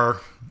radar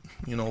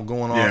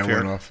going off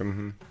here. Went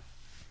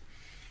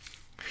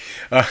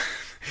off.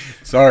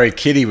 Sorry,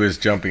 Kitty was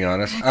jumping on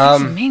us.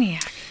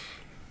 Maniac.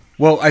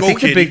 Well, I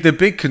think Kitty. the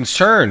big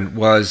concern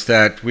was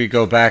that we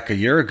go back a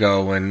year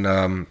ago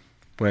when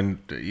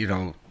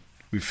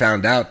we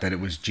found out that it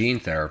was gene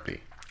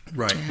therapy.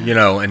 Right.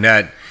 And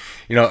that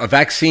a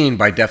vaccine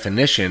by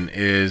definition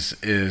is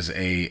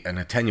an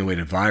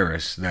attenuated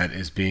virus that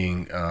is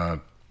being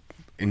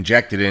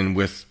injected in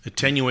with...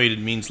 Attenuated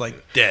means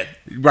like dead.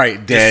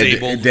 Right, dead.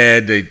 Disabled.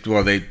 Dead.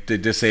 They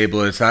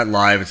disable it. It's not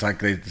live. It's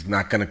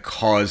not going to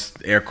cause,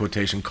 air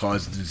quotation,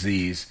 cause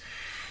disease.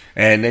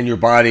 And then your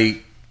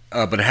body,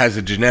 but it has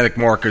the genetic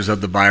markers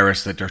of the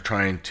virus that they're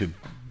trying to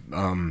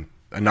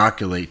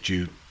inoculate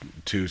you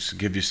to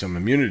give you some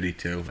immunity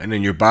to. And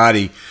then your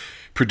body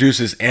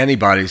produces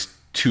antibodies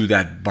to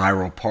that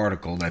viral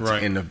particle that's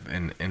right. in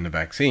the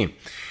vaccine.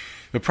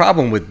 The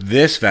problem with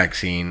this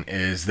vaccine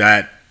is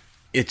that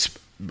it's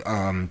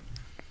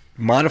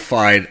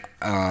modified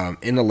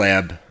in the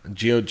lab,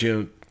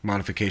 geo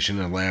modification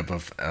in the lab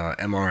of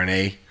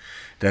mRNA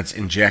that's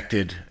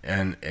injected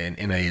in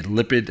a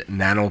lipid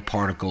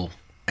nanoparticle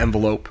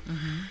envelope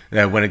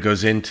that when it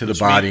goes into the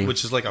body,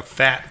 which is like a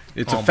fat.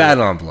 It's a fat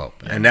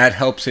envelope, and that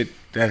helps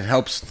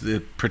to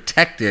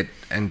protect it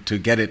and to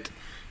get it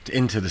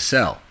into the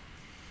cell.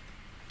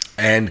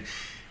 And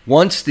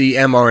once the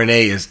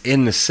mRNA is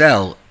in the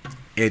cell,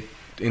 it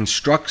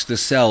instructs the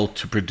cell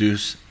to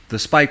produce the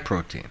spike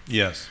protein.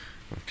 Yes.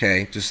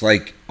 Okay, just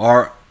like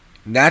our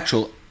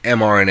natural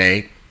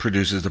mRNA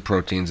produces the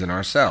proteins in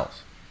our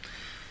cells.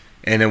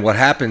 And then what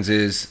happens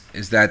is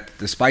that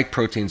the spike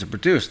proteins are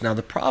produced. Now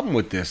the problem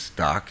with this,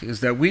 Doc,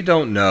 is that we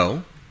don't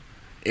know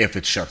if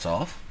it shuts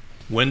off.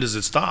 When does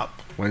it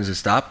stop? When does it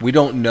stop? We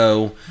don't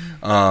know,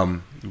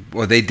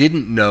 or they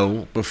didn't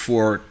know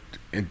before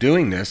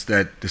doing this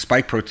that the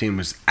spike protein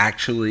was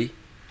actually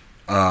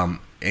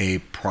a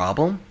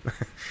problem.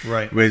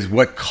 Right. Was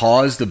what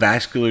caused the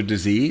vascular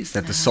disease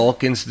that the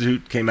Salk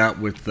Institute came out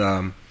with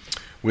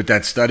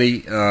that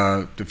study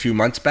a few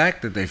months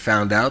back, that they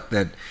found out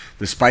that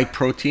the spike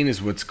protein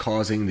is what's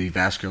causing the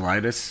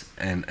vasculitis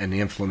and the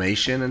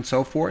inflammation and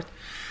so forth.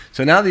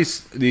 So now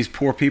these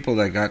poor people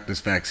that got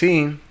this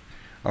vaccine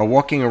are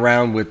walking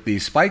around with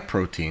these spike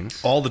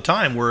proteins all the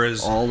time,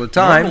 whereas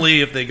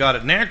normally if they got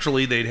it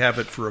naturally, they'd have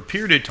it for a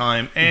period of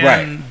time,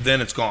 and then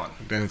it's gone.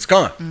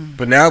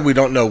 But now we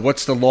don't know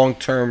what's the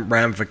long-term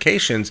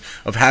ramifications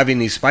of having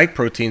these spike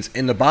proteins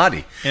in the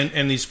body.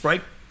 And these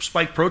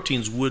spike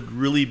proteins would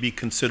really be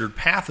considered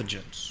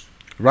pathogens.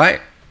 Right.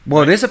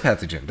 Well, it is a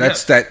pathogen.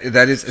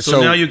 That is. So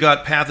now you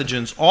got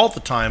pathogens all the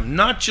time,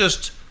 not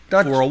just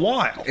for a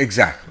while.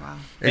 Exactly. Wow.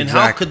 And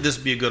how could this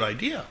be a good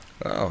idea?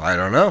 Oh, I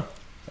don't know.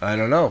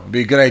 It'd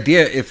be a good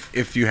idea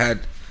if you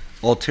had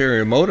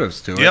ulterior motives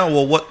to it. Yeah,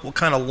 well, what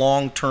kind of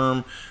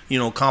long-term,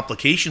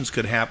 complications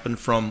could happen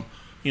from,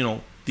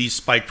 these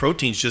spike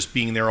proteins just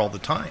being there all the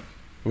time?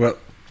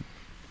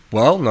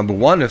 Well, number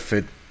one, if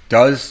it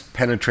does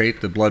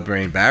penetrate the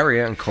blood-brain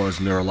barrier and cause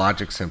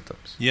neurologic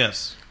symptoms.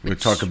 Yes. We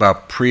talk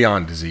about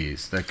prion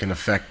disease that can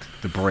affect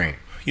the brain.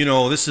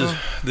 This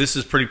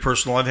is pretty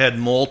personal. I've had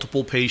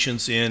multiple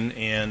patients in,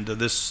 and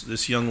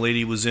this young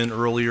lady was in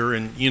earlier,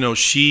 and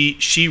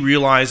she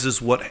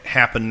realizes what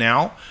happened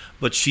now,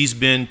 but she's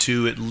been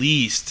to at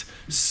least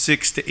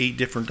 6 to 8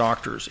 different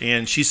doctors,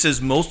 and she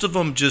says most of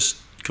them just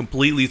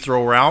completely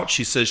throw her out.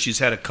 She says she's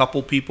had a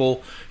couple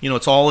people,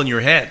 it's all in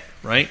your head,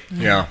 right?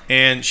 Yeah.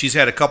 And she's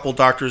had a couple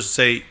doctors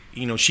say,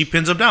 she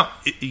pins them down.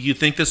 You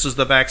think this is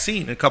the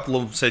vaccine? And a couple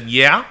of them said,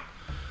 yeah.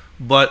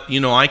 but,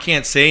 I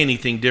can't say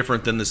anything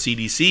different than the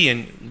CDC.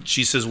 And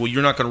she says, well,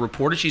 you're not going to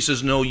report it? She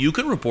says, no, you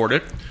can report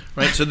it,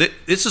 right? So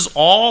this is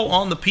all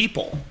on the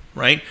people,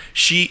 right?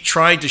 She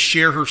tried to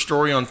share her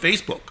story on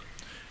Facebook.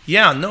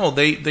 Yeah, no,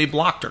 they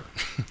blocked her,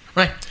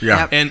 right?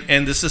 Yeah.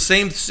 And this is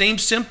the same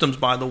symptoms,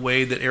 by the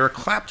way, that Eric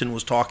Clapton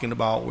was talking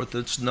about with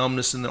its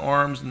numbness in the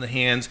arms and the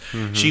hands.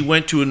 Mm-hmm. She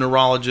went to a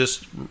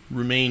neurologist,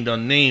 remained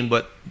unnamed,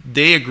 but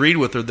they agreed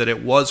with her that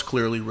it was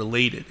clearly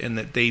related and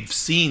that they've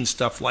seen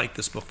stuff like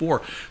this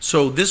before.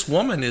 So this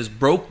woman is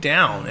broke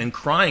down and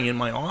crying in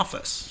my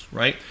office,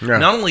 right? Yeah.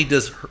 Not only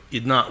does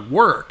it not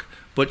work,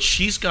 but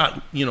she's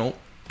got,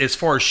 as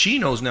far as she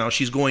knows now,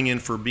 she's going in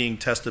for being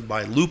tested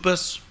by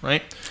lupus,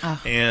 right?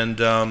 Oh. And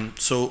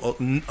so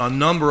a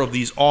number of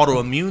these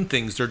autoimmune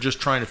things, they're just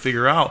trying to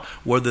figure out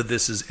whether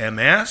this is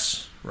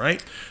MS,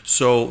 right?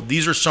 So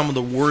these are some of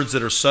the words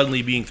that are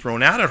suddenly being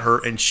thrown out at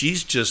her, and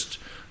she's just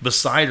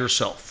beside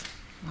herself,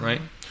 right?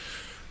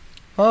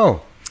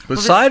 Oh,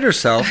 beside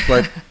herself,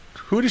 but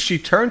who does she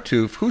turn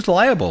to? Who's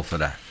liable for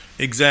that?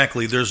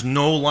 Exactly. There's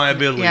no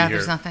liability here. Yeah,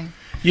 there's nothing.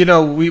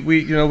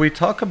 We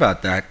talk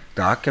about that,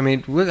 Doc. I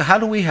mean, how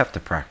do we have to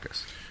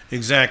practice?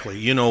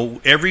 Exactly.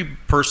 Every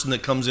person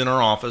that comes in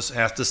our office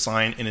has to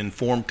sign an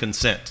informed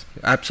consent.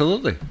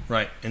 Absolutely.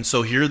 Right. And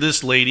so here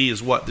this lady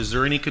is what? Is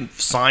there any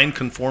signed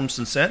conformed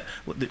consent?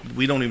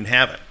 We don't even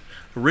have it.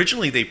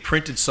 Originally, they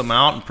printed some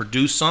out and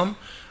produced some,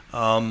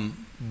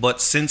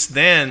 but since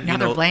then, now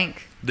they're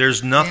blank.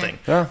 There's nothing.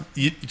 Yeah.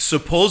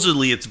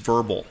 Supposedly, it's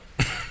verbal.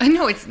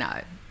 No, it's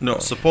not. No,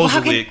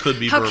 supposedly it could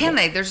be verbal. How can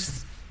they?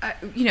 There's,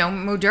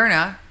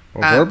 Moderna.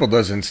 Well, verbal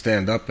doesn't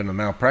stand up in a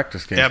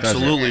malpractice case.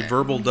 Absolutely, does it?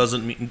 Verbal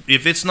doesn't mean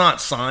if it's not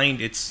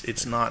signed,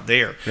 it's not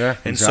there. Yeah,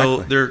 and exactly.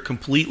 so they're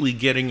completely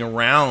getting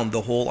around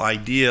the whole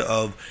idea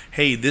of,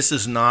 hey, this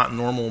is not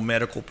normal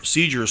medical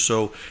procedure,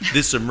 so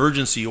this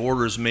emergency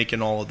order is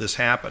making all of this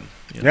happen.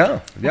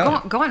 Yeah.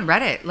 Well, go on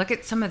Reddit. Look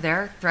at some of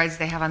their threads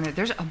they have on there.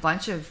 There's a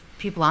bunch of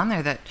people on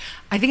there that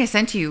I think I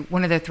sent you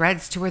one of their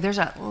threads to where there's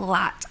a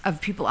lot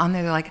of people on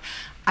there. They're like,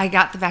 I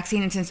got the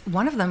vaccine, and since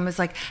one of them was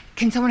like,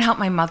 can someone help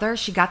my mother?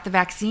 She got the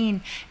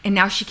vaccine, and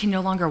now she can no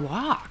longer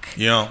walk.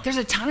 Yeah. There's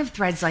a ton of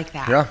threads like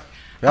that.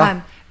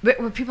 Yeah. But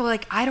where people are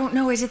like, I don't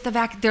know, is it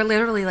the they're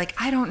literally like,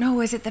 I don't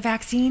know, is it the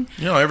vaccine?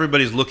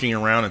 Everybody's looking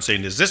around and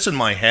saying, is this in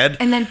my head?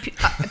 And then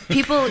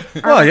people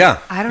are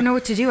I don't know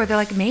what to do. Or they're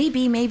like,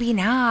 maybe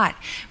not.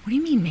 What do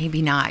you mean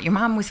maybe not? Your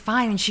mom was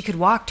fine, and she could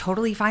walk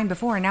totally fine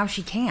before, and now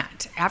she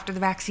can't after the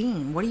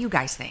vaccine. What do you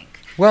guys think?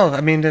 Well, I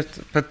mean,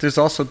 but there's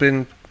also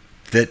been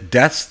the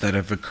deaths that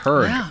have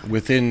occurred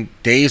within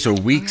days or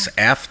weeks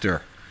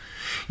after.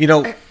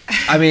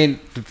 I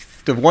mean,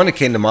 the one that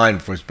came to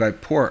mind was by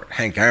poor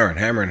Hank Aaron,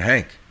 Hammer and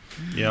Hank.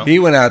 Yeah. He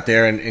went out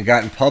there and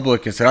got in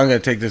public and said, I'm going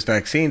to take this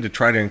vaccine to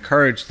try to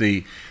encourage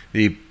the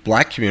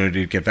black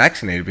community to get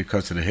vaccinated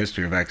because of the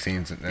history of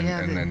vaccines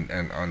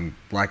and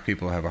black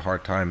people have a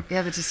hard time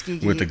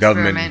with the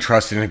government and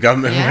trusting the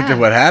government with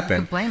what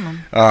happened. Blame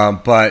them.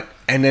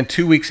 And then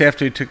 2 weeks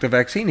after he took the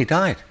vaccine, he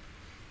died.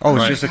 Oh, it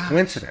was just a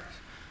coincidence.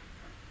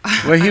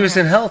 Well, he was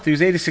in health. He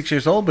was 86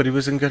 years old, but he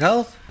was in good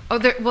health. Oh,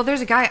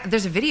 there's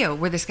a video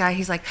where this guy,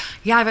 he's like,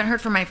 yeah, I haven't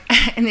heard from my,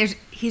 and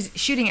he's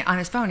shooting it on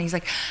his phone. He's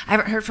like, I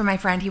haven't heard from my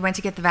friend. He went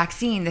to get the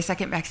vaccine, the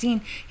second vaccine.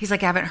 He's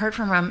like, I haven't heard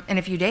from him in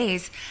a few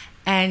days.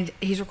 And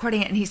he's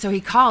recording it, and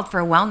he called for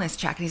a wellness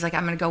check, and he's like,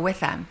 I'm going to go with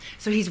them.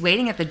 So he's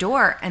waiting at the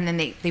door, and then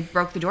they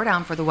broke the door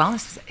down for the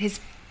wellness. His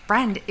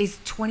friend is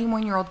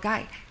 21-year-old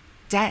guy,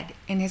 dead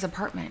in his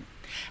apartment.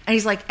 And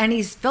he's like, and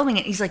he's filming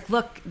it. He's like,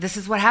 look, this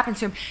is what happened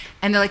to him.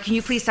 And they're like, can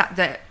you please stop?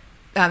 The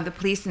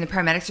police and the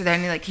paramedics are there,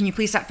 and they're like, can you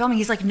please stop filming?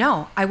 He's like,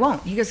 no, I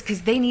won't. He goes,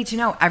 because they need to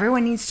know.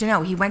 Everyone needs to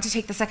know. He went to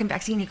take the second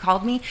vaccine. He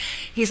called me.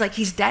 He's like,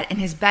 he's dead in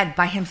his bed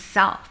by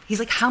himself. He's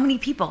like, how many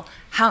people?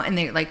 And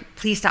they're like,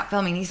 please stop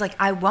filming. He's like,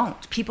 I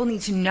won't. People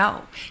need to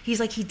know.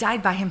 He's like, he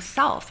died by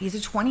himself. He's a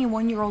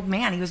 21-year-old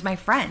man. He was my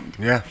friend.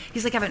 Yeah.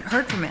 He's like, I haven't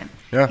heard from him.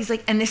 Yeah. He's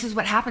like, and this is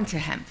what happened to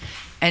him.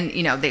 And,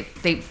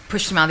 they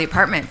pushed him out of the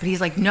apartment, but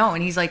he's like, no.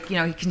 And he's like, he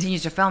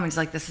continues to film. And he's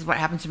like, this is what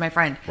happened to my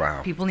friend.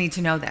 Wow. People need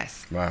to know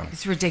this. Wow.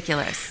 It's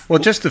ridiculous. Well,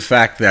 just the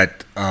fact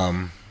that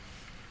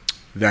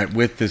that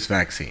with this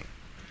vaccine,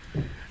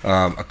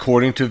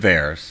 according to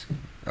VAERS,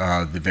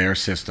 the VAERS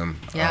system,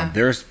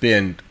 there's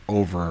been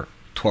over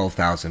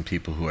 12,000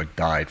 people who had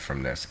died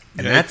from this.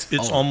 And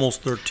it's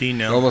almost 13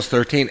 now. Almost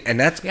 13.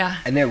 And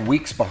and they're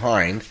weeks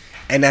behind.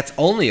 And that's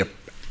only an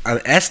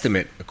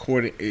estimate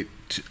according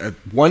to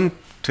 1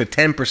 to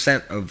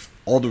 10% of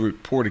all the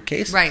reported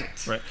cases. Right.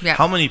 Yeah.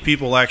 How many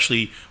people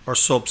actually are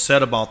so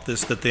upset about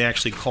this that they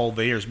actually call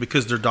VAERS?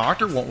 Because their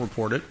doctor won't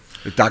report it.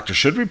 The doctor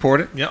should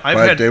report it,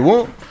 but they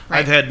won't. Right.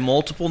 I've had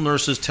multiple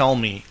nurses tell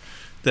me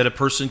that a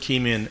person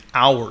came in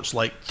hours,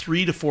 like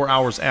 3 to 4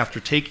 hours after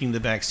taking the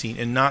vaccine,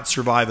 and not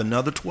survive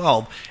another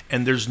 12.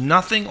 And there's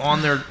nothing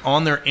on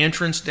their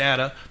entrance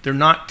data. They're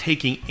not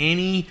taking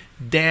any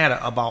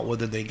data about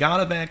whether they got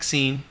a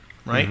vaccine,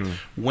 right?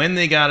 Mm-hmm. When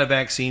they got a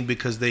vaccine,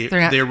 because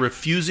they're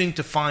refusing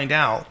to find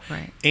out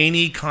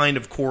any kind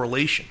of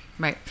correlation.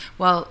 Right.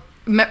 Well,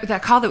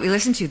 that call that we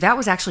listened to, that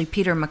was actually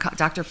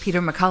Dr.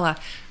 Peter McCullough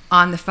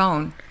on the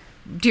phone.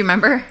 Do you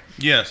remember?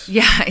 Yes.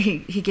 Yeah,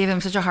 he gave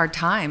him such a hard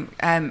time.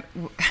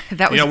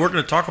 That was, we're going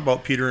to talk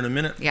about Peter in a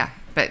minute. Yeah,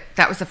 but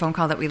that was the phone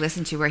call that we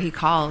listened to where he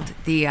called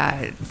the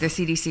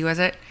CDC, was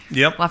it?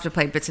 Yep. We'll have to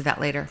play bits of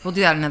that later. We'll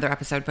do that in another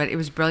episode, but it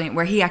was brilliant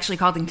where he actually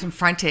called and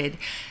confronted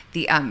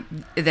the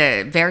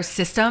VAERS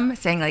system,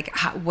 saying like,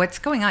 what's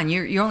going on?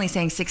 You're only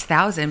saying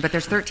 6,000, but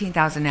there's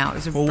 13,000 now.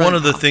 One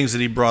of the things that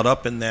he brought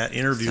up in that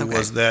interview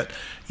was that,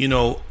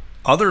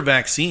 other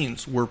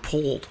vaccines were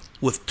pulled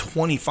with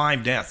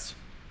 25 deaths.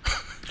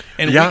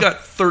 And we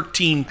got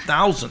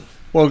 13,000.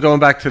 Well, going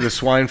back to the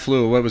swine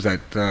flu, what was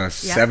that,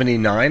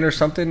 79 or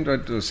something,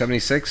 or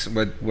 76,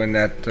 when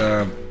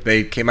that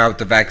they came out with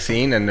the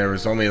vaccine, and there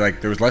was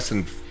less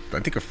than, I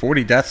think,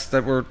 40 deaths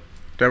that were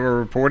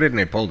reported, and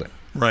they pulled it.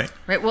 Right.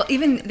 Well,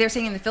 even they're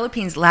saying in the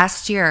Philippines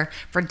last year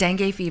for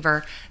dengue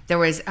fever, there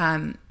was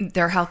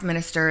their health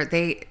minister,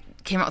 they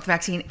came out with the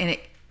vaccine, and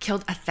it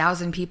killed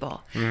 1,000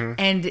 people. Mm-hmm.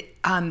 And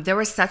there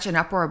was such an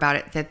uproar about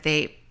it that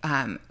they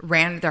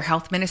ran their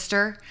health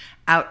minister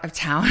out of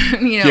town,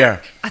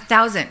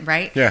 1,000,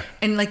 right? Yeah.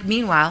 And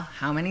meanwhile,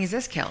 how many is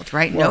this killed,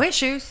 right? Well, no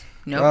issues,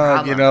 no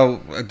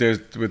problem. There's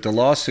with the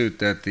lawsuit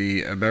that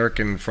the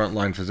American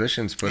Frontline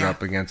Physicians put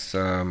up against,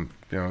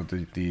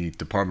 the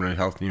Department of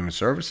Health and Human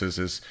Services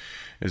is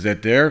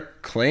that they're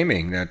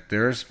claiming that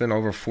there's been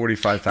over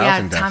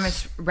 45,000 deaths.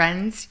 Thomas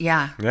Renz,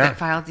 that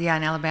filed, in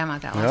Alabama,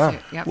 that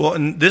lawsuit. Yep. Well,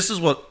 and this is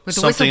what with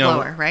the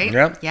whistleblower, right?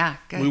 Yep. Yeah,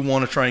 good. We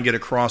want to try and get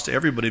across to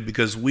everybody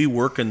because we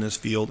work in this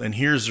field, and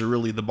here's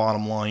really the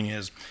bottom line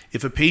is,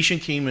 if a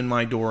patient came in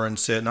my door and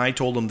said, and I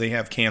told them they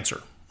have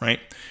cancer, right?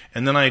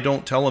 And then I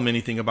don't tell them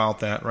anything about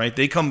that, right?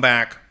 They come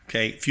back,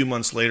 a few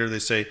months later, they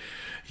say,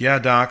 yeah,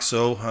 doc,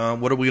 so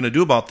what are we going to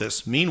do about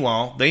this?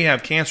 Meanwhile, they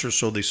have cancer,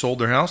 so they sold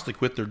their house, they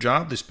quit their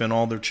job, they spent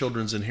all their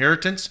children's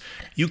inheritance.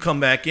 You come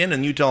back in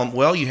and you tell them,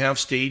 well, you have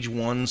stage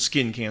 1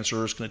 skin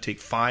cancer. It's going to take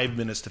 5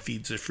 minutes to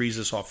freeze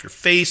this off your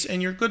face,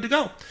 and you're good to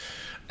go.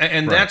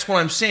 And that's what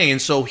I'm saying.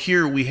 And so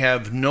here we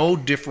have no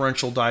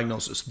differential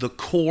diagnosis. The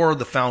core,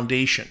 the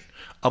foundation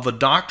of a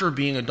doctor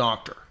being a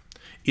doctor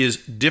is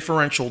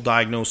differential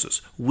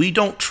diagnosis. We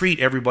don't treat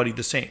everybody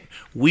the same.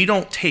 We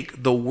don't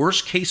take the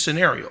worst case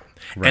scenario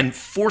and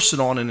force it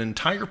on an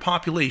entire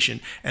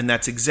population, and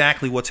that's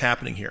exactly what's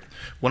happening here.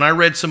 When I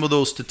read some of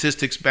those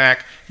statistics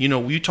back,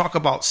 we talk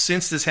about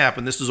since this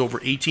happened, this is over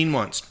 18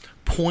 months,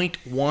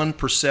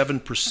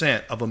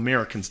 0.1% of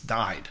Americans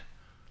died.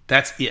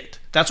 That's it.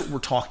 That's what we're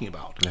talking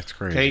about. That's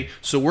crazy. Okay,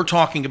 so we're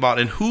talking about,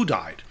 and who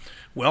died?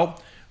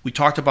 Well, we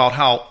talked about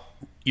how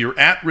your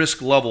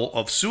at-risk level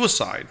of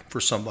suicide for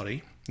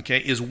somebody,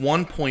 is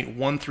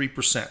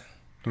 1.13%.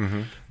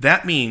 Mm-hmm.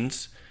 That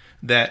means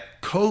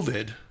that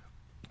COVID,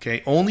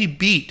 only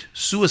beat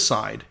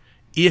suicide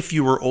if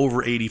you were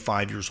over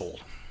 85 years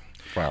old.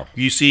 Wow.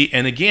 You see,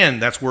 and again,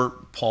 that's where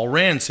Rand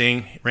Paul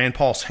saying, I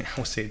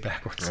will say it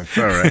backwards. That's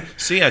all right.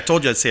 See, I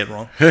told you I'd say it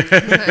wrong.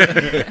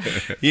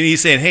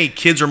 He's saying, hey,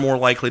 kids are more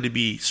likely to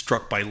be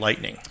struck by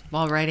lightning.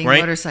 While riding a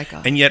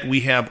motorcycle. And yet we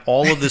have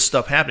all of this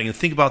stuff happening. And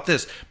think about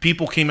this.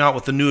 People came out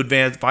with the new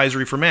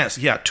advisory for masks.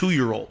 Yeah,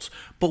 2-year-olds.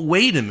 But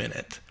wait a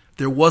minute.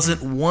 There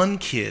wasn't one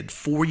kid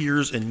 4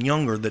 years and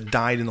younger that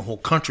died in the whole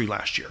country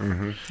last year.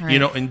 Mm-hmm.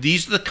 Right. And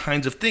these are the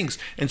kinds of things.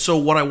 And so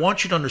what I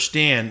want you to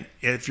understand,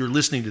 if you're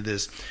listening to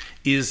this,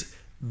 is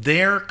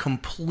they're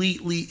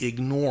completely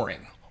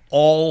ignoring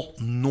all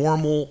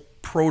normal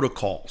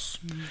protocols.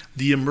 Mm-hmm.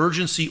 The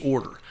emergency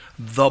order,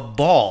 the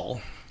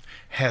ball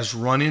has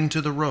run into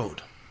the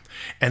road,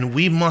 and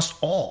we must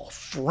all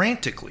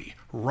frantically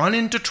run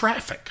into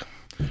traffic.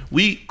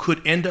 We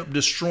could end up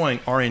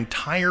destroying our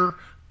entire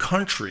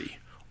country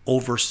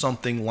over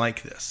something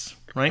like this,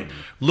 right?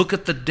 Mm-hmm. Look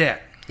at the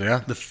debt.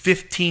 Yeah. The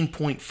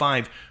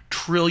 $15.5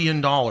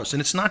 trillion.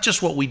 And it's not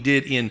just what we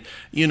did in,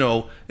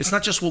 it's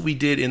not just what we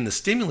did in the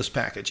stimulus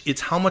package.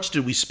 It's how much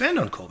did we spend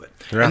on COVID?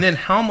 Yeah. And then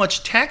how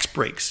much tax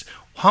breaks,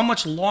 how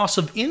much loss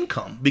of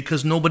income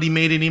because nobody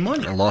made any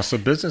money. A loss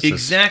of businesses.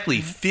 Exactly.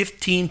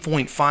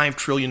 15.5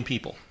 trillion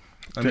people.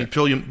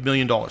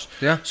 $million.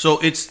 Yeah. So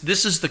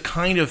this is the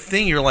kind of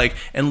thing you're like,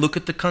 and look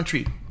at the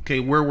country,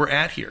 where we're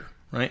at here,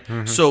 right?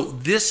 Mm-hmm. So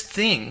this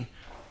thing,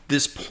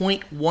 this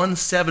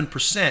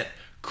 0.17%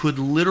 could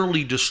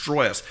literally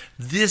destroy us.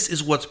 This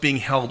is what's being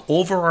held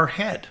over our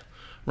head,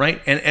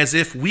 right? And as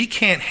if we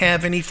can't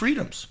have any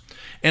freedoms.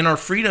 And our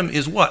freedom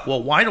is what?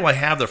 Well, why do I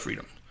have the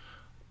freedom?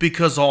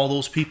 Because all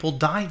those people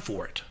died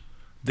for it.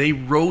 They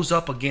rose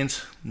up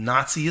against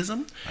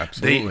Nazism.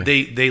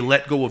 Absolutely. They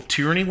let go of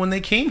tyranny when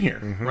they came here,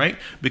 mm-hmm. right?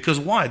 Because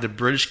why? The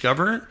British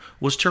government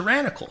was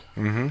tyrannical,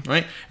 mm-hmm.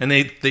 right? And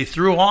they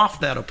threw off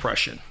that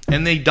oppression,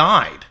 and they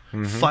died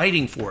mm-hmm.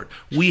 fighting for it.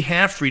 We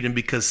have freedom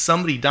because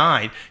somebody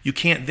died. You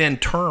can't then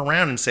turn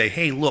around and say,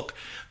 hey, look,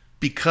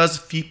 because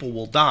people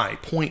will die,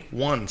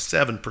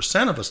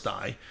 0.17% of us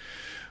die,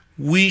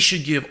 we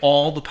should give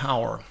all the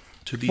power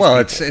to these people.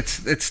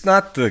 It's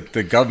not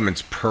the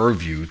government's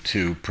purview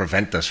to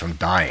prevent us from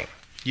dying.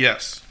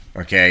 Yes.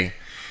 Okay?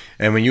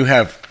 And when you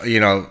have, a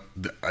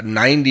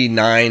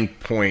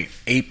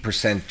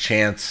 99.8%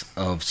 chance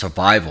of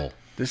survival,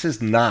 this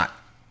is not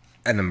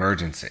an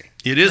emergency.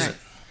 It isn't.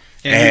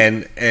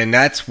 Right. And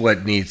that's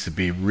what needs to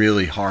be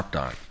really harped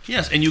on.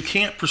 Yes, and you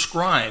can't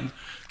prescribe,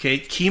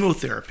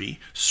 chemotherapy,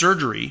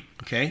 surgery,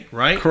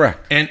 right?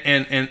 Correct.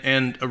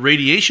 And a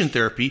radiation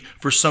therapy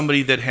for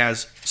somebody that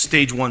has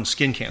stage 1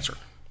 skin cancer.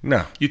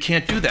 No. You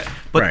can't do that.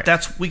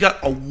 But we got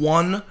a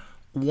one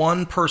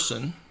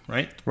person,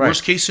 right?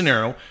 Worst case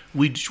scenario,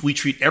 we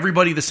treat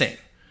everybody the same.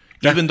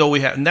 Even though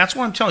and that's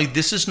why I'm telling you,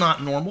 this is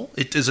not normal.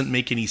 It doesn't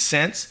make any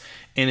sense,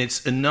 and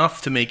it's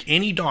enough to make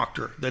any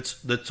doctor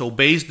that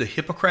obeys the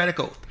Hippocratic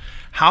Oath.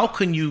 How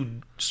can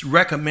you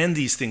recommend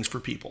these things for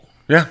people?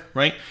 Yeah.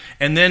 Right?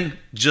 And then,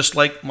 just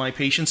like my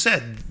patient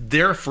said,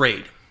 they're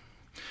afraid.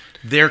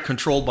 They're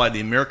controlled by the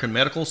American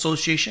Medical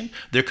Association.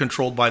 They're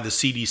controlled by the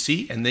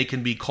CDC, and they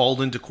can be called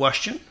into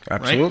question.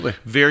 Absolutely. Right?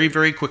 Very,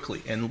 very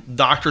quickly. And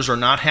doctors are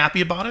not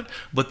happy about it,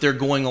 but they're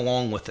going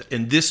along with it.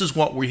 And this is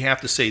what we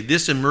have to say.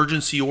 This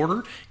emergency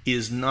order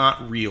is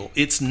not real.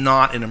 It's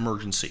not an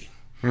emergency.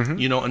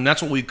 Mm-hmm. And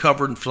that's what we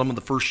covered in some of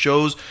the first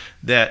shows,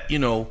 that,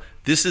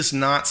 this is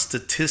not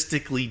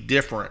statistically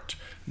different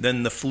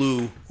than the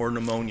flu or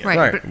pneumonia.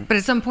 Right. But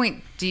at some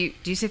point, do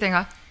you say things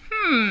like,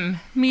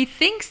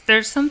 methinks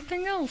there's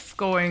something else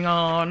going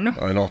on?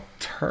 An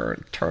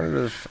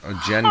alternative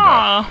agenda.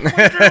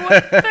 Wonder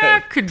what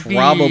that could be.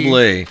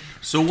 Probably.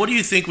 So what do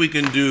you think we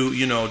can do,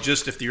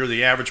 just if you're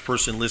the average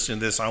person listening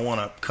to this, I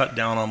want to cut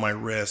down on my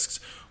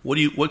risks.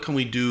 What can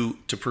we do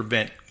to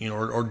prevent,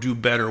 or do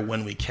better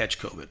when we catch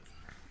COVID?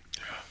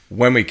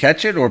 When we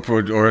catch it, or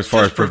as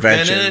far as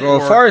prevention?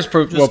 Well, as far as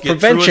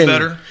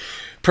prevention,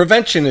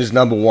 prevention is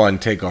number one.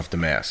 Take off the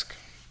mask.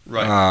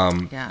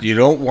 Right. You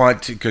don't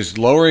want to, because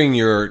lowering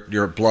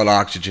your blood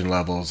oxygen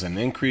levels and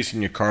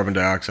increasing your carbon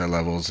dioxide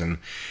levels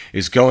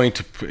is going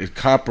to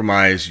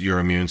compromise your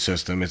immune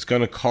system. It's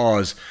going to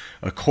cause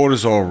a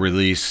cortisol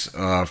release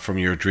from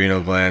your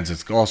adrenal glands.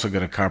 It's also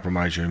going to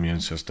compromise your immune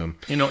system.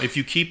 If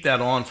you keep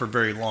that on for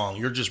very long,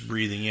 you're just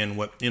breathing in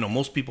what,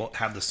 most people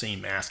have the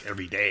same mask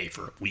every day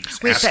for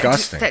weeks. Wait,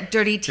 disgusting. That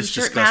dirty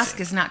T-shirt mask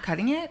is not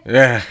cutting it?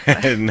 Yeah,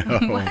 no.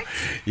 What?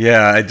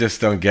 Yeah, I just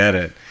don't get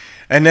it.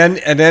 And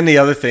then the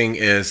other thing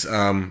is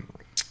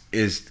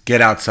get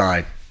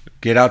outside.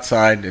 Get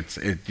outside.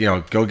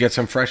 Go get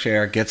some fresh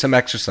air. Get some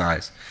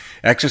exercise.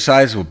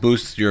 Exercise will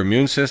boost your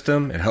immune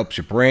system. It helps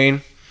your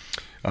brain.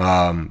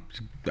 I've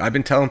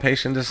been telling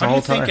patients this the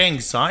whole time. How do you think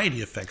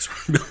anxiety affects our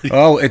ability?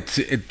 Oh,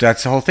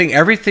 that's the whole thing.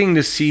 Everything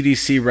the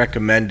CDC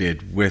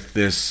recommended with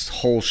this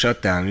whole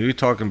shutdown. You were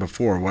talking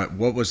before.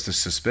 What was the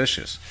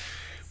suspicious?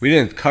 We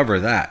didn't cover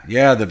that.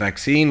 Yeah, the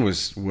vaccine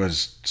was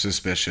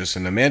suspicious,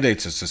 and the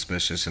mandates are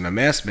suspicious, and the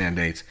mask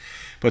mandates.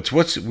 But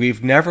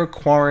we've never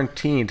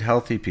quarantined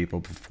healthy people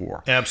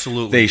before.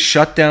 Absolutely. They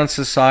shut down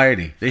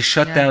society. They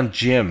shut down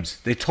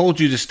gyms. They told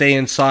you to stay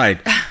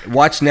inside,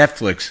 watch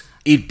Netflix,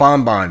 eat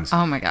bonbons.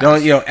 Oh my gosh.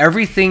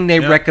 Everything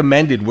they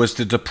recommended was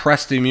to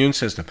depress the immune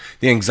system.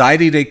 The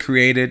anxiety they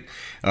created,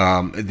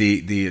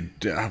 the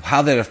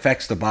how that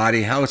affects the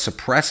body, how it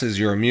suppresses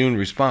your immune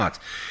response.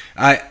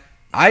 I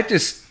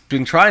just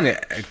been trying to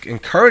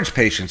encourage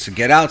patients to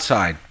get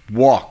outside,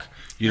 walk.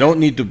 You don't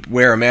need to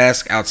wear a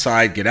mask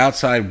outside. Get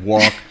outside,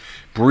 walk,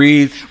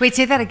 breathe. Wait,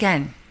 say that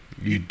again.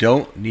 You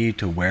don't need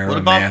to wear a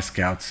mask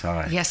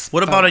outside. Yes.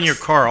 What about in your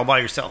car all by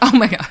yourself? Oh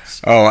my gosh.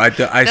 Oh, I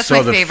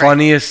saw the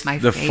funniest.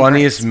 The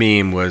funniest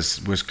meme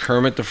was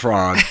Kermit the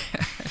Frog.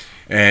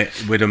 And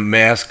with a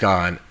mask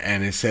on,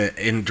 and it said,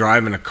 in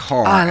driving a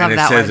car, and it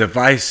says, if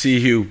I see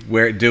you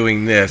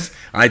doing this,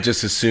 I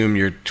just assume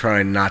you're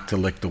trying not to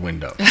lick the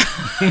window. Well,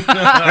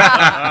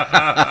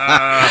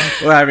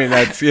 I mean,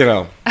 that's,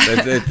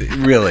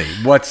 really,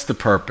 what's the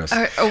purpose?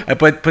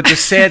 But the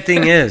sad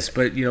thing is,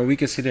 we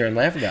can sit there and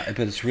laugh about it,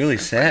 but it's really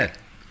sad.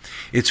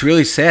 It's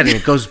really sad, and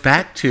it goes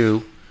back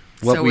to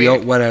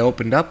what I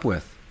opened up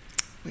with,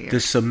 the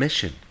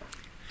submission.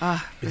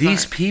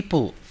 These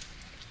people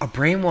are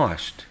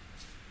brainwashed.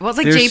 Well, it's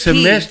like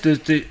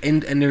JP.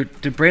 And they're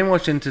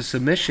brainwashed into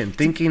submission,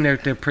 thinking they're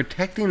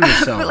protecting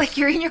themselves. But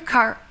you're in your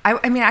car. I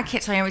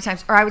can't tell you how many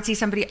times. Or I would see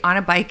somebody on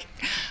a bike,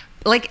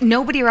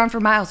 nobody around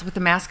for miles with a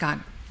mask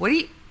on. What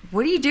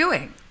are you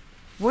doing?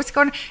 What's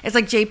going on? It's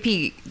like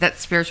JP, that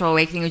spiritual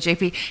awakening with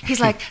JP. He's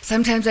like,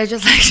 sometimes I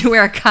just like to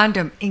wear a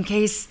condom in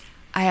case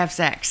I have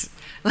sex.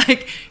 You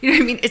know what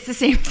I mean? It's the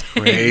same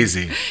thing.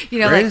 Crazy.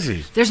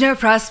 Crazy. There's no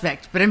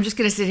prospect, but I'm just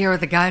going to sit here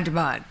with a condom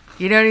on.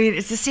 You know what I mean?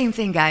 It's the same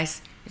thing,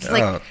 guys.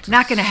 It's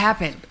not going to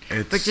happen.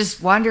 But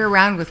just wander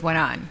around with one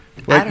on.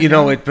 But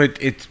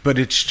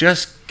it's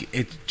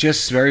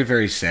just very,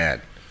 very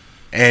sad.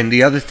 And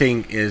the other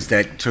thing is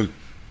that you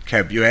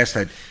asked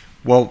that.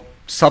 Well,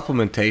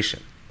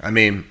 supplementation. I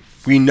mean,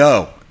 we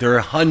know there are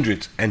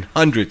hundreds and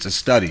hundreds of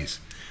studies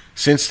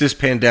since this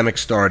pandemic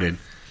started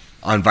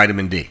on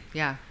vitamin D.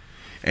 Yeah.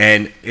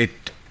 And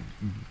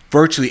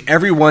virtually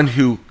everyone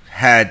who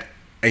had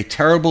a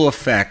terrible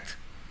effect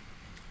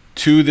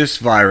to this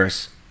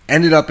virus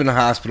ended up in the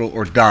hospital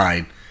or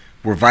died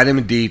were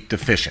vitamin D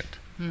deficient.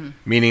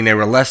 meaning they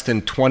were less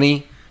than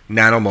 20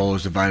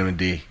 nanomolars of vitamin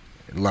D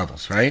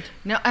levels, right?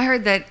 No, I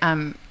heard that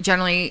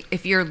generally,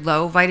 if you're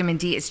low vitamin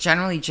D, it's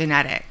generally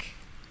genetic,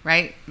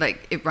 right?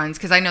 Like it runs,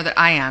 because I know that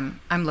I'm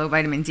low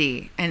vitamin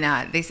D, and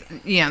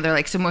they're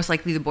like, so most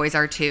likely the boys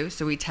are too.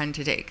 So we tend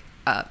to take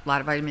a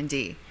lot of vitamin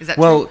D. Is that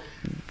true?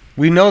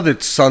 We know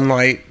that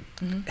sunlight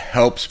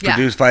helps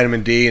produce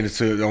vitamin D, and it's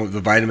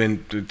the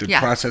vitamin, the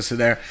process is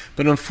there.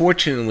 But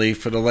unfortunately,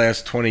 for the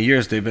last 20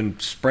 years, they've been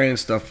spraying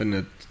stuff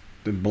in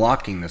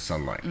blocking the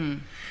sunlight.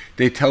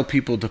 They tell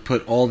people to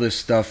put all this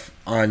stuff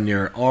on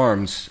your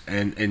arms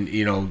and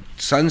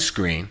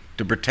sunscreen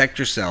to protect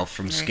yourself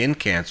from skin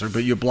cancer,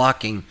 but you're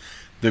blocking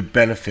the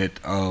benefit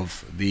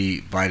of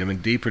the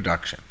vitamin D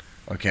production.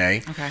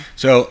 Okay.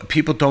 So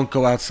people don't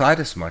go outside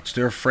as much.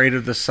 They're afraid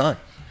of the sun.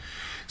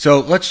 So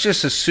let's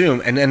just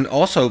assume, and then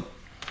also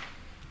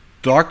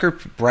darker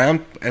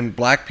brown and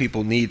black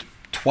people need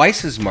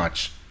twice as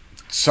much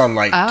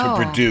sunlight to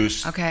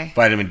produce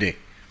vitamin D.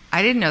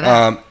 I didn't know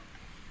that.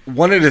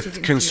 One of the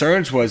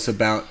concerns was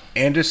about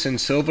Anderson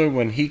Silva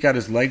when he got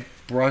his leg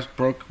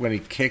broke when he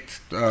kicked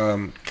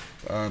in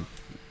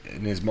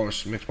his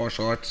mixed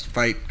martial arts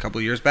fight a couple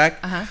of years back.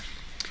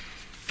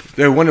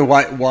 They wondered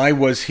why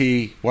was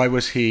he what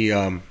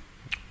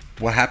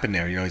happened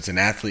there? He's an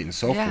athlete and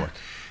so forth.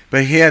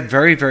 But he had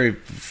very, very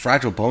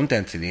fragile bone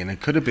density, and it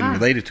could have been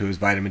related to his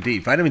vitamin D.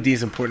 Vitamin D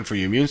is important for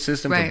your immune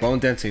system, for bone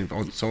density,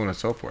 and so on and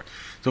so forth.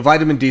 So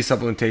vitamin D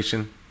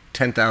supplementation,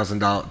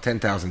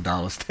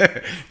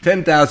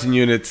 $10,000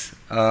 units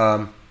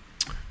a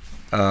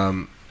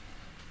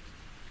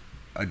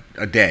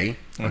day.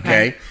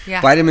 Okay.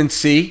 Vitamin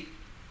C,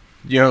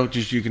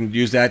 just you can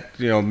use that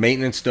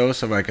maintenance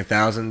dose of like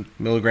 1,000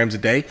 milligrams a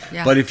day.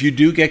 But if you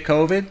do get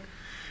COVID,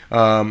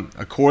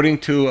 according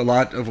to a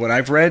lot of what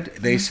I've read,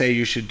 they say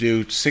you should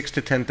do 6,000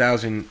 to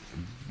 10,000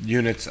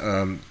 units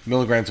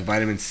milligrams of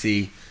vitamin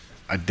C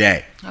a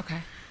day.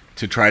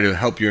 To try to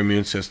help your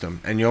immune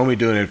system, and you're only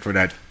doing it for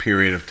that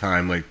period of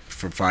time, like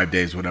for 5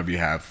 days, whatever you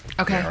have.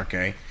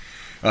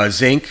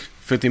 Zinc,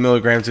 50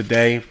 milligrams a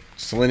day.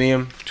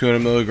 Selenium, 200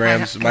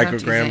 milligrams,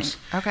 micrograms.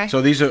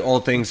 So these are all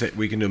things that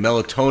we can do.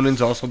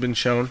 Melatonin's also been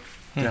shown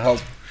to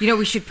help.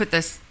 We should put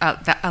this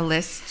a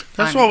list.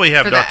 That's why we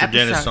have Dr.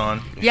 Dennis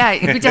on.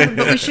 Yeah,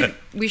 but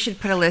we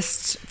should put a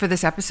list for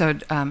this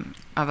episode of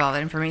all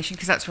that information,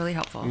 because that's really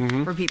helpful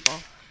for people.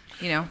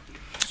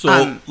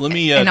 So let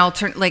me and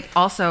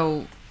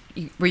also.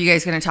 Were you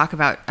guys going to talk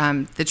about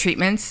the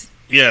treatments?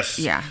 Yes.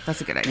 Yeah,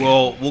 that's a good idea.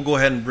 Well, we'll go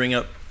ahead and bring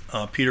up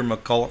Peter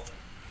McCullough.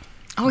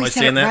 Oh, he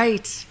said it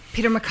right.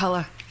 Peter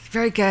McCullough.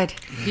 Very good.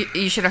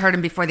 You should have heard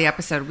him before the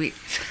episode. Right,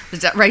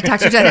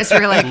 Dr. Dennis? We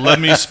were like, let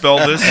me spell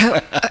this.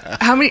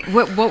 How many?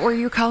 What were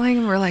you calling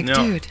him? We're like,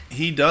 dude.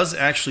 He does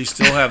actually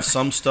still have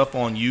some stuff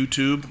on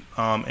YouTube,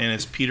 and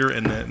it's Peter,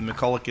 and the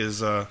McCullough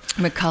is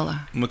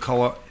McCullough. McCullough.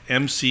 McCullough.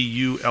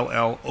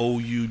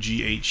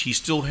 He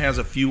still has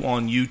a few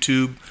on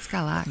YouTube. He's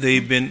got a lot.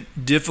 They've been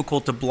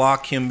difficult to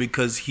block him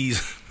because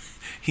he's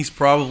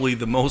probably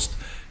the most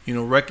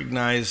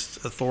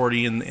recognized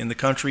authority in the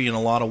country in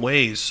a lot of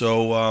ways.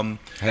 So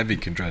heavy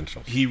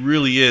credentials. He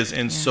really is,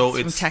 and so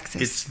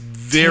it's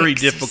very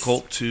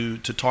difficult to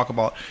talk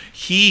about.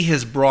 He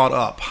has brought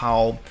up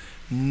how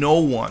no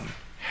one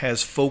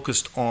has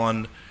focused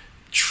on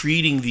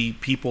treating the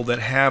people that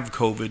have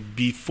COVID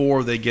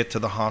before they get to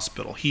the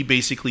hospital. He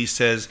basically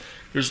says,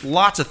 there's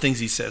lots of things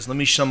he says. Let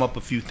me sum up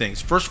a few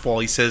things. First of all,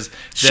 he says,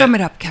 shum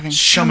it up, Kevin.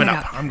 Shum it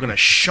up. I'm going to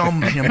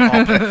shum him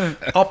up.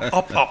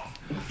 Up.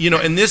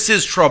 And this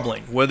is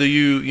troubling. Whether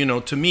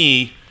to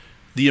me,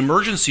 the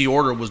emergency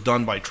order was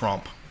done by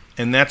Trump,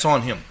 and that's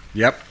on him.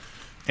 Yep.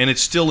 And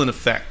it's still in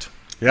effect.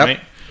 Yep. Right?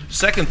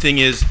 Second thing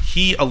is,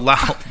 he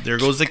allowed, there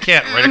goes the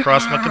cat right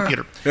across my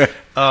computer.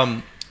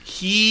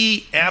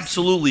 He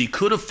absolutely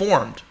could have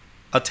formed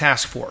a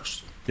task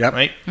force,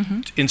 right?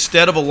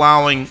 Instead of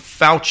allowing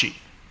Fauci.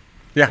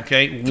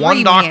 Okay,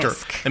 one doctor.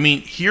 I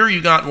mean, here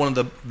you got one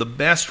of the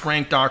best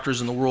ranked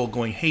doctors in the world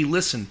going, hey,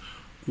 listen,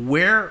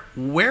 where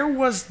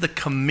was the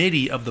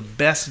committee of the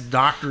best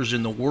doctors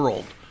in the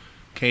world,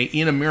 okay,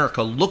 in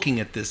America, looking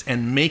at this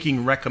and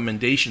making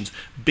recommendations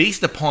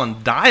based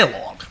upon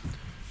dialogue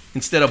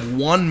instead of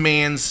one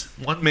man's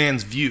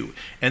view?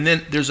 And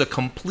then there's a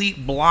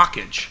complete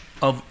blockage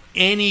of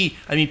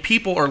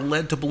people are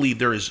led to believe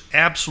there is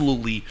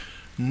absolutely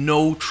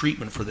no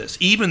treatment for this,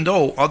 even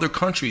though other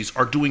countries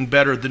are doing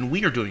better than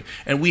we are doing.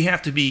 And we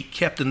have to be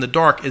kept in the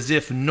dark as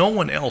if no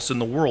one else in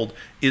the world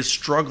is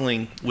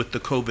struggling with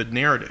the COVID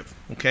narrative,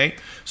 okay?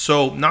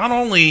 So not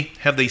only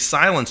have they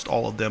silenced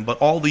all of them, but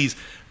all these,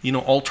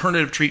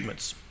 alternative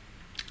treatments,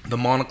 the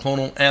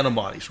monoclonal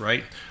antibodies,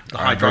 right? The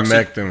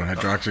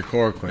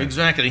hydroxychloroquine.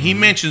 Exactly. He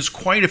mentions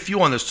quite a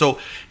few on this. So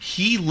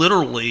he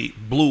literally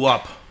blew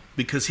up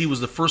because he was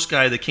the first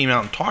guy that came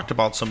out and talked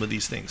about some of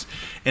these things.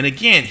 And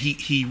again,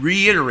 he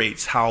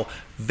reiterates how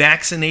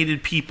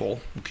vaccinated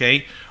people,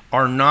 okay,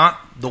 are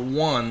not the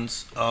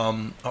ones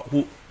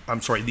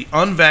the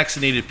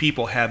unvaccinated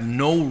people have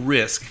no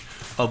risk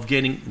of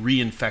getting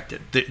reinfected.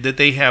 That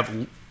they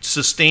have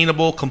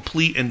sustainable,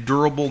 complete, and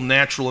durable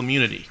natural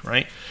immunity,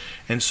 right?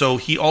 And so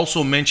he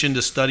also mentioned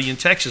a study in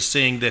Texas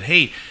saying that,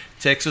 hey,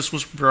 Texas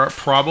was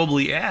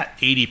probably at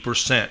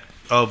 80%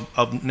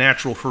 of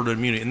natural herd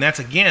immunity. And that's,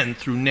 again,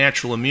 through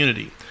natural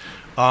immunity.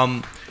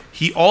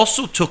 He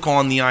also took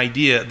on the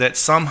idea that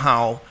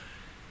somehow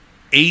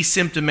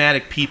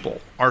asymptomatic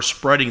people are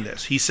spreading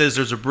this. He says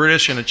there's a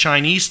British and a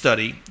Chinese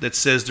study that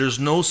says there's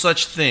no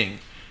such thing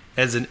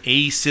as an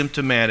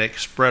asymptomatic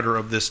spreader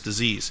of this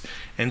disease.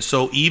 And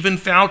so even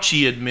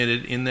Fauci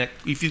admitted in that,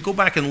 if you go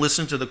back and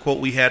listen to the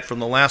quote we had from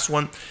the last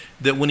one,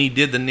 that when he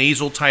did the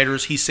nasal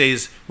titers, he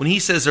says, when he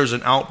says there's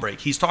an outbreak,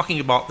 he's talking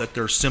about that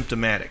they're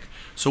symptomatic.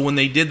 So when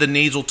they did the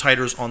nasal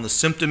titers on the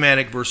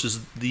symptomatic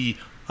versus the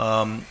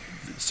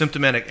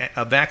symptomatic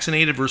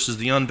vaccinated versus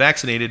the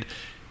unvaccinated,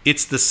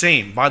 it's the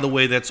same. By the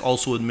way, that's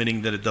also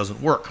admitting that it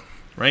doesn't work,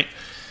 right?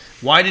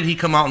 Why did he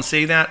come out and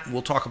say that?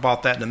 We'll talk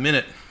about that in a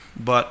minute.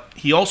 But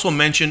he also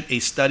mentioned a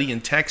study in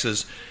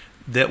Texas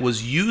that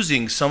was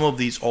using some of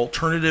these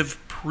alternative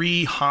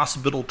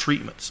pre-hospital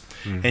treatments.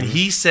 Mm-hmm. And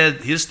he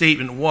said his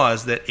statement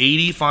was that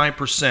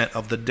 85%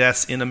 of the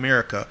deaths in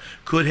America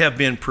could have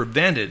been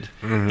prevented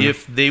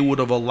if they would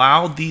have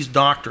allowed these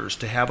doctors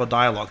to have a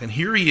dialogue. And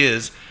here he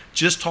is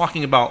just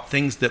talking about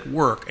things that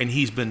work, and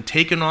he's been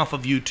taken off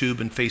of YouTube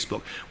and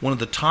Facebook. One of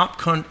the top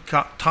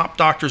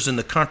doctors in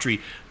the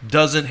country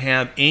doesn't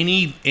have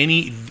any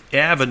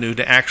avenue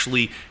to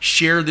actually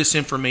share this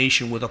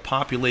information with a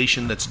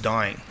population that's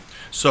dying.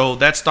 So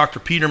that's Dr.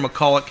 Peter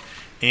McCulloch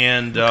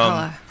and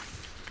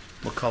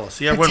McCulloch.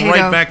 See, I went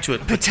right back to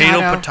it. Potato.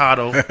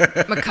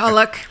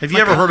 McCulloch. Have you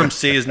ever heard him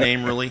say his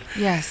name, really?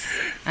 Yes,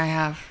 I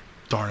have.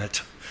 Darn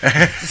it.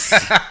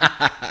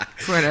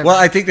 Well,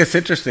 I think that's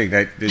interesting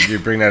that you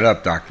bring that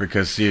up, Doc,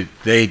 because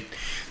they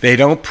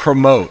don't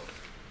promote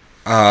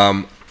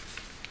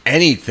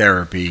any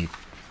therapy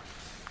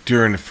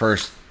during the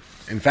first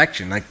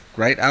infection. Like,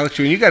 right, Alex,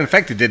 when you got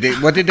infected,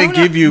 what did they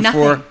give you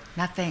for?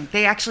 Nothing.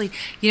 They actually,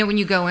 when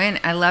you go in,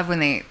 I love when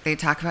they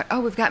talk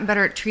about, we've gotten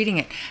better at treating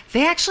it.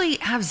 They actually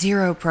have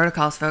zero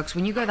protocols, folks.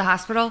 When you go to the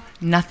hospital,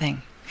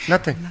 nothing.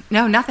 Nothing.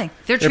 No, nothing.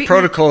 Their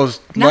protocol is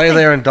lay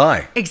there and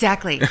die.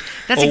 Exactly. That's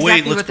exactly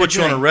wait, let's put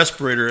you on a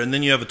respirator, and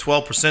then you have a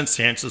 12%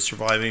 chance of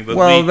surviving. But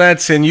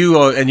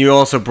you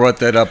also brought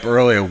that up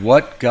earlier.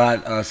 What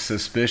got us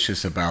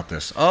suspicious about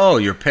this? Oh,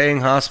 you're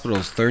paying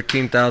hospitals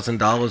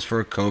 $13,000 for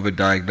a COVID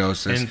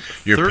diagnosis.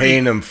 You're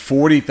paying them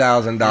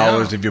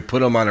 $40,000 if you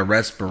put them on a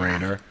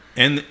respirator.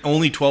 And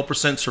only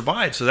 12%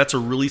 survived, so that's a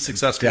really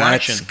successful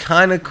action. That's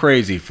kind of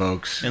crazy,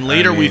 folks. And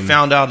later we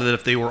found out that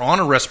if they were on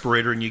a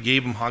respirator and you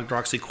gave them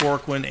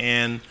hydroxychloroquine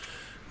and,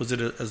 was it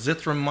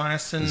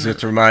azithromycin?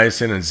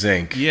 Azithromycin and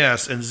zinc.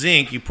 Yes, and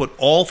zinc. You put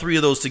all three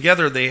of those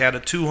together, they had a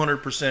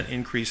 200%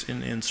 increase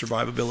in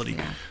survivability.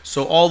 Yeah.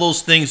 So all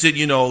those things that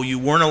you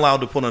weren't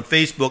allowed to put on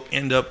Facebook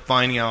end up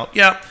finding out,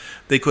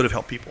 they could have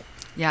helped people.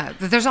 Yeah,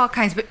 there's all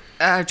kinds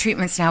of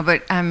treatments now,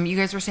 but you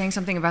guys were saying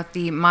something about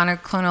the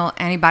monoclonal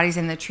antibodies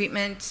in the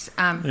treatment.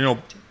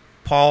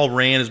 Paul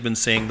Rand has been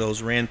saying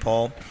those. Rand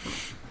Paul.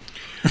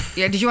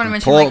 Yeah, did you want to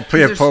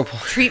mention Paul.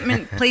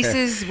 Treatment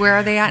places? Where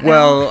are they at now?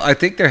 Well, I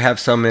think they have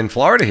some in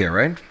Florida here,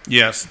 right?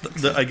 Yes.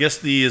 I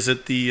guess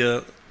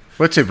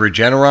what's it?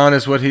 Regeneron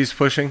is what he's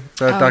pushing.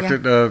 Governor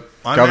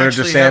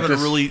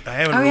DeSantis. I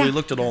haven't really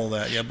looked at all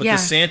that yet. But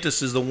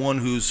DeSantis is the one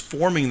who's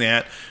forming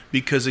that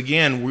because,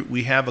 again,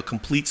 we have a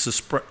complete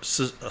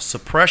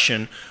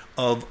suppression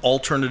of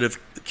alternative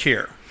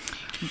care.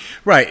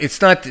 Right.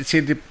 It's not. See,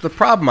 the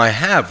problem I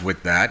have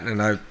with that,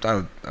 and I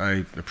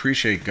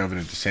appreciate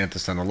Governor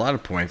DeSantis on a lot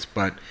of points,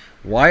 but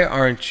why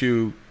aren't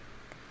you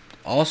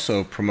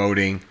also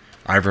promoting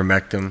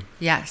ivermectin,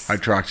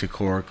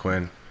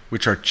 hydroxychloroquine,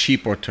 which are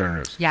cheap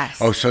alternatives? Yes.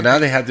 Oh, so now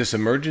they have this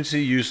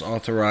emergency use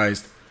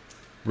authorized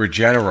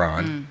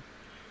Regeneron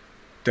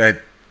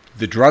that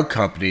the drug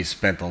companies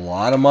spent a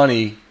lot of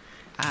money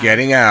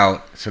getting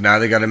out, so now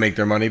they got to make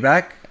their money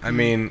back? I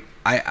mean,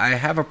 I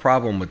have a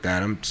problem with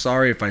that. I'm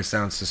sorry if I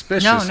sound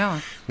suspicious.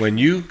 No. When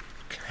you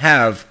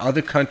have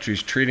other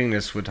countries treating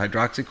this with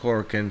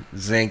hydroxychloroquine,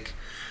 zinc,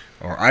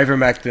 or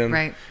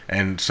ivermectin,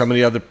 and some of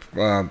the other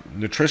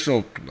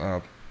nutritional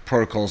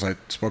protocols I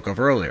spoke of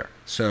earlier.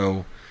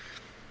 So,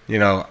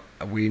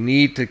 we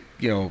need to,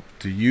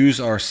 to use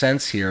our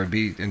sense here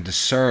and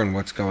discern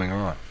what's going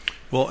on.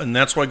 Well, and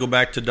that's why I go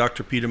back to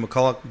Dr. Peter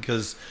McCulloch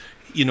because,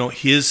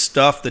 his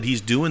stuff that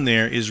he's doing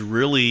there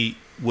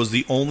was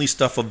the only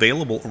stuff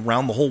available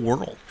around the whole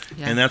world.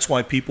 Yeah. And that's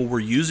why people were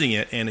using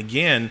it. And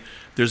again,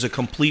 there's a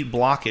complete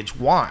blockage.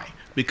 Why?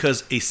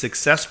 Because a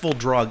successful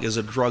drug is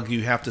a drug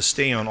you have to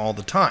stay on all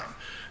the time.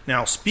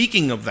 Now,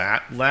 speaking of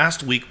that,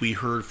 last week we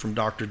heard from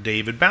Dr.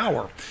 David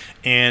Bauer.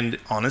 And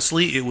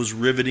honestly, it was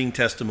riveting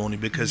testimony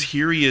because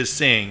here he is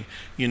saying,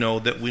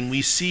 that when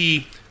we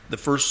see the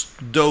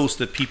first dose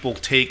that people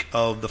take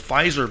of the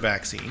Pfizer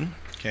vaccine,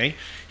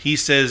 he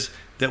says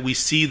that we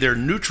see their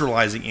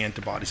neutralizing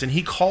antibodies. And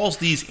he calls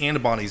these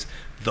antibodies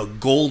the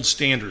gold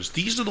standards.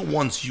 These are the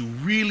ones you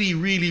really,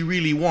 really,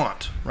 really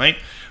want, right?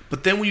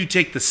 But then when you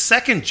take the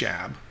second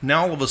jab,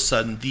 now all of a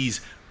sudden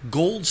these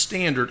gold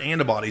standard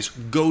antibodies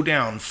go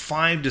down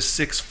 5 to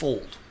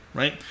 6-fold,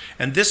 right?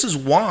 And this is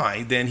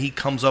why then he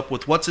comes up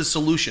with, what's his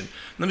solution?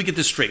 Let me get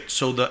this straight.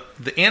 So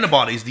the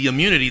antibodies, the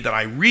immunity that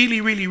I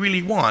really, really,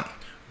 really want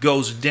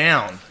goes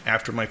down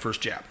after my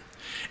first jab.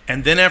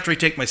 And then after I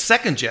take my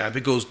second jab,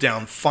 it goes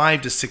down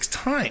 5 to 6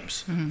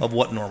 times of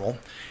what normal.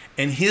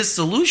 And his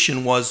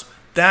solution was,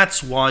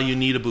 that's why you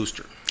need a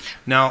booster.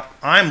 Now,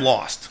 I'm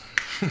lost.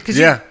 Because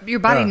your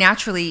body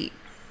naturally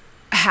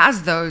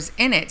has those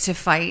in it to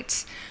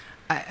fight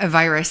a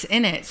virus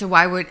in it. So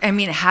why would,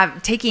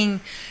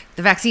 taking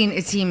the vaccine,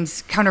 it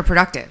seems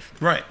counterproductive.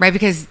 Right. Right?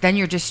 Because then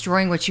you're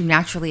destroying what you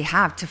naturally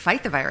have to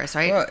fight the virus,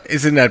 right? Well,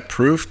 isn't that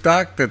proof,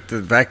 Doc, that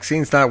the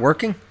vaccine's not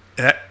working?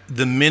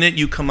 The minute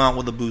you come out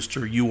with a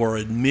booster, you are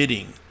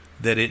admitting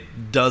that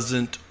it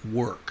doesn't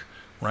work,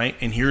 right?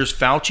 And here's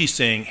Fauci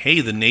saying,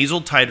 hey, the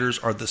nasal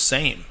titers are the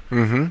same.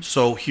 Mm-hmm.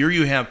 So here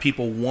you have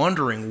people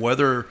wondering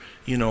whether,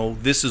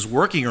 this is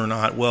working or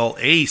not. Well,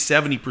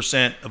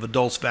 70% of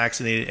adults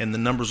vaccinated and the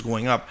numbers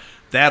going up,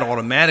 that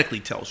automatically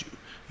tells you.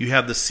 You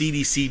have the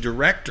CDC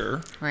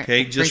director, right?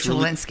 Okay, Rachel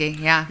Walensky,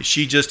 yeah.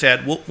 She just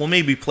had. We'll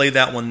maybe play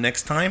that one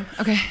next time.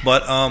 Okay.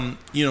 But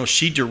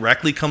she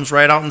directly comes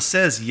right out and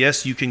says,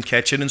 yes, you can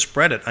catch it and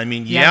spread it. I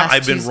mean,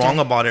 I've been wrong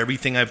about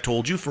everything I've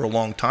told you for a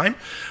long time.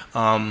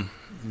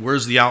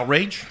 Where's the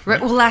outrage?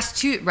 Right. Well, last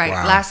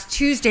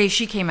Tuesday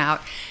she came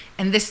out.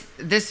 And this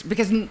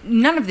because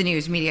none of the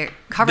news media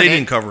covered it. They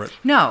didn't cover it.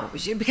 No,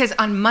 because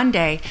on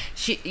Monday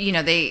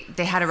they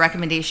had a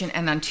recommendation,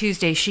 and on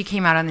Tuesday she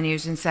came out on the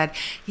news and said,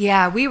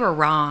 "Yeah, we were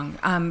wrong.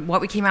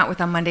 What we came out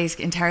with on Monday is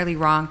entirely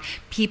wrong.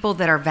 People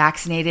that are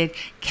vaccinated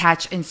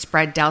catch and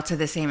spread Delta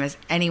the same as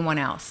anyone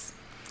else."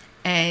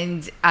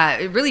 And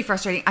really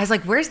frustrating. I was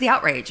like, where's the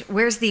outrage?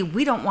 Where's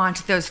we don't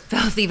want those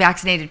filthy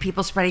vaccinated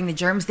people spreading the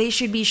germs. They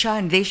should be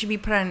shunned. They should be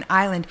put on an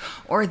island.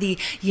 Or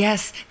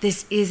yes,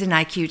 this is an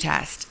IQ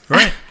test.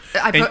 Right.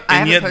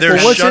 and yet they're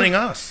shunning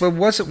us. But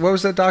what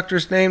was the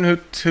doctor's name who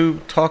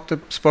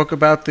spoke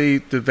about the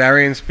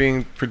variants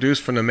being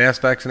produced from the mass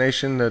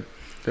vaccination that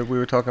we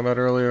were talking about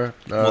earlier?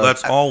 Well,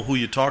 that's all who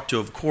you talk to,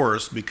 of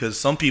course, because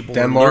some people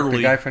Denmark, are literally...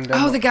 the guy from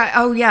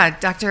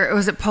Denmark? Dr.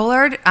 Was it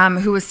Pollard,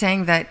 who was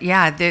saying that,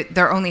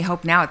 their only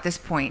hope now at this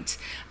point,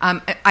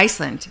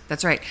 Iceland,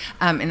 that's right,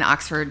 in the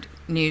Oxford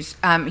News,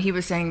 he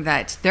was saying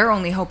that their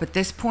only hope at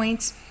this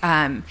point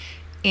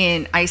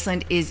in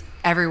Iceland is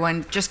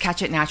everyone just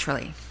catch it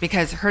naturally,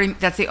 because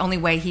that's the only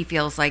way he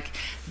feels like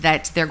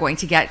that they're going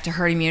to get to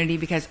herd immunity,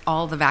 because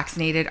all the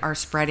vaccinated are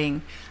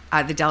spreading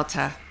the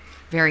Delta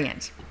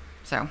variant.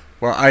 So.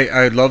 Well,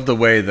 I love the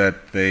way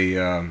that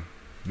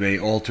they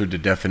altered the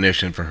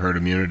definition for herd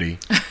immunity.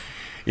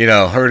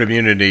 Herd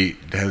immunity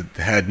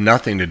had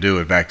nothing to do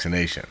with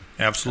vaccination.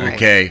 Absolutely.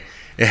 Okay,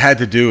 it had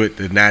to do with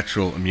the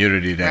natural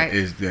immunity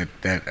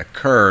that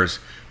occurs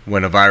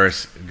when a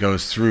virus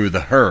goes through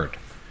the herd.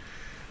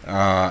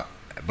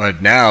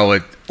 But now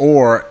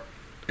or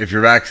if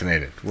you're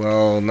vaccinated,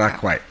 well, not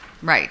quite.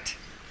 Right.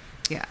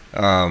 Yeah.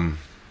 And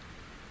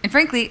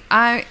frankly,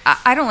 I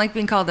don't like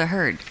being called a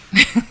herd.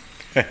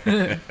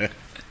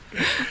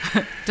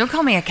 Don't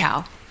call me a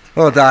cow.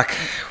 Well, Doc,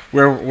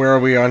 where are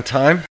we on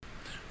time?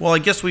 Well, I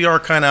guess we are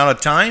kind of out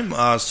of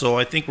time, so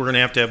I think we're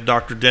going to have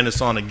Dr.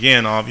 Dennis on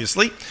again,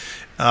 obviously,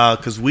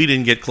 because we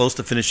didn't get close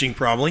to finishing,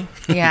 probably.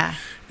 Yeah.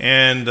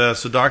 And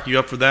so, Doc, you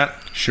up for that?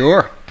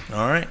 Sure.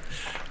 All right.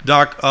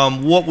 Doc,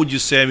 what would you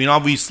say? I mean,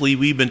 obviously,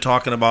 we've been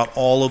talking about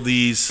all of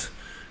these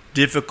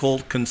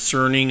difficult,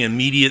 concerning,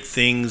 immediate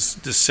things,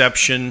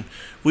 deception.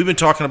 We've been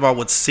talking about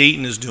what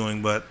Satan is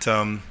doing, but...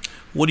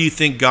 what do you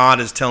think God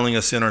is telling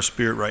us in our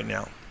spirit right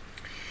now?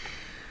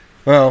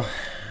 Well,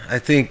 I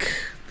think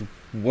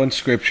one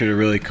scripture that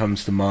really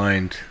comes to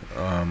mind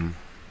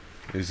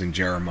is in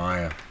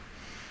Jeremiah.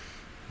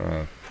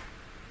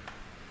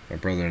 My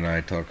brother and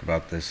I talk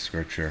about this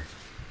scripture.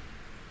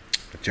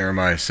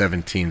 Jeremiah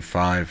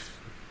 17:5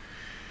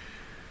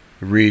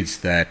 reads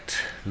that,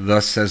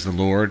 "Thus says the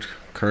Lord,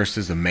 cursed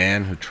is the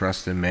man who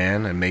trusts in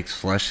man and makes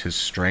flesh his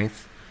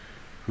strength,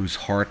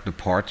 whose heart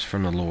departs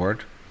from the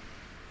Lord."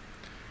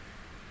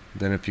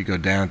 Then if you go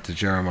down to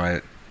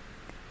Jeremiah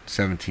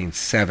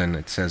 17:7,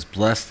 it says,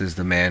 "Blessed is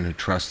the man who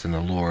trusts in the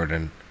Lord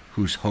and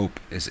whose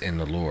hope is in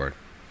the Lord.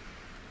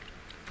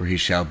 For he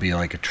shall be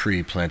like a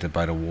tree planted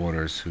by the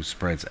waters, who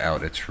spreads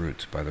out its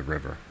roots by the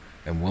river,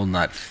 and will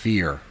not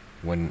fear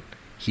when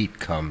heat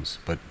comes,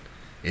 but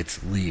its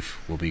leaf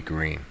will be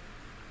green."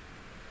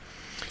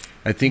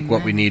 I think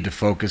what we need to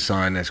focus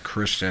on as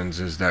Christians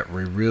is that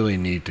we really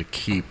need to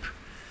keep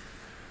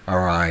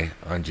our eye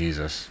on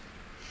Jesus.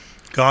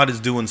 God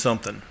is doing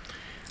something.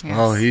 Yes.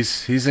 Oh,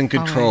 he's in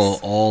control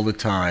Always. all the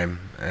time,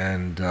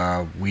 and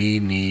we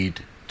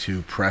need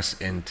to press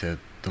into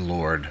the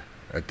Lord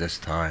at this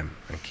time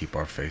and keep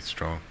our faith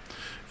strong.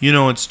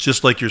 It's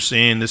just like you're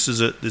saying. This is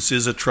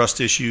a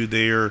trust issue.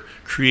 They are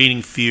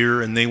creating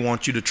fear, and they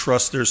want you to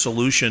trust their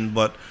solution.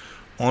 But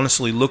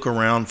honestly, look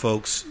around,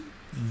 folks.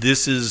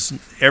 This is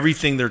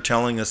everything they're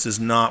telling us is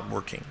not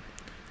working.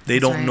 They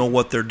don't know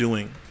what they're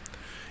doing.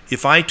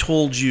 If I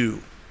told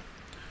you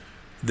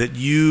that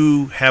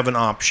you have an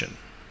option.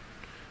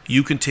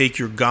 You can take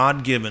your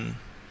God-given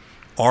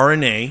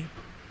RNA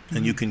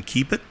and you can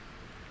keep it,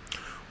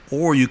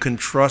 or you can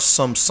trust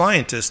some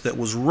scientist that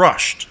was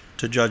rushed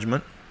to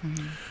judgment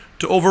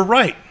to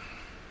overwrite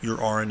your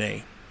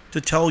RNA,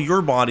 to tell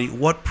your body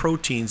what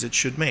proteins it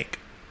should make.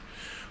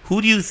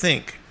 Who do you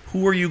think?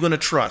 Who are you going to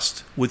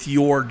trust with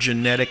your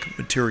genetic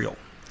material?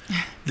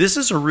 This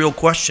is a real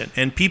question,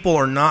 and people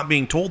are not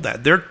being told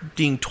that. They're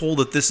being told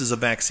that this is a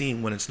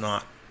vaccine when it's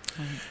not.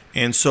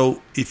 And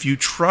so if you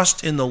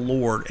trust in the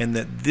Lord and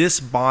that this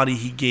body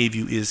he gave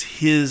you is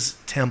his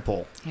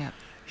temple,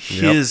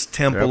 his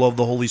temple of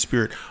the Holy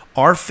Spirit,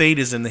 our fate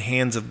is in the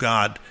hands of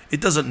God.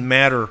 It doesn't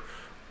matter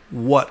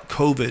what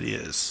COVID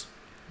is.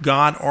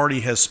 God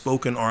already has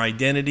spoken our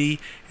identity,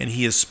 and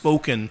he has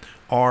spoken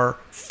our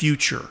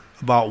future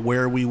about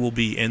where we will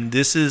be. And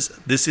this is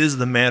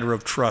the matter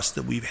of trust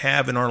that we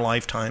have in our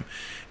lifetime.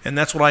 And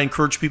that's what I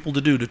encourage people to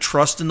do, to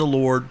trust in the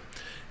Lord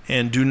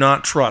and do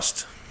not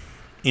trust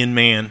in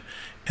man.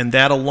 And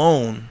that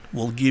alone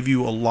will give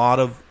you a lot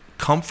of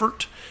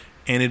comfort,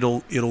 and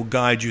it'll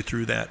guide you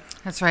through that.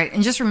 That's right.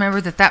 And just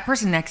remember that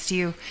person next to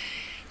you,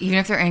 even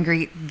if they're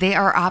angry, they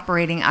are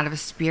operating out of a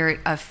spirit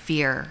of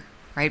fear,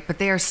 right? But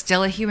they are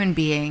still a human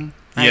being,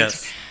 right?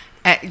 Yes.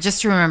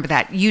 Just to remember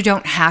that. You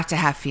don't have to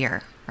have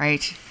fear,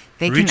 right?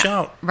 They Reach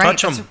out. Right?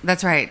 Touch them.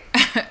 That's right.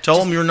 Tell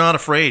them you're not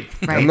afraid.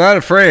 Right. I'm not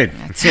afraid.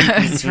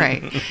 That's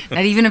right.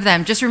 Not even of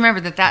them. Just remember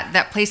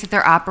that place that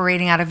they're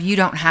operating out of, you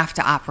don't have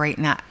to operate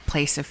in that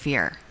place of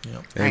fear. Yep.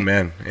 Right?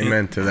 Amen.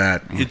 Amen to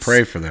that. And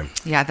pray for them.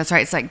 Yeah, that's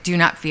right. It's like, do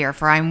not fear,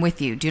 for I am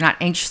with you. Do not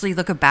anxiously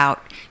look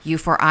about you,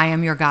 for I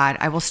am your God.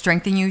 I will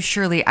strengthen you.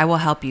 Surely I will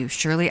help you.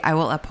 Surely I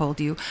will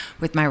uphold you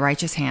with my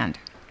righteous hand.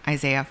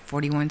 Isaiah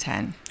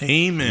 41:10.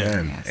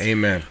 Amen. Yes.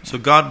 Amen. So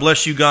God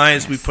bless you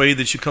guys. We pray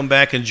that you come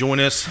back and join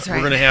us. That's right.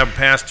 We're going to have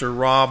Pastor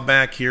Rob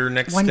back here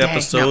next One day.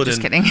 episode. No,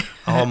 just kidding.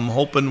 I'm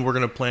hoping we're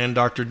going to plan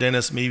Dr.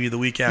 Dennis maybe the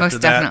week after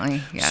Most that.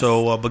 definitely, yes.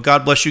 So, but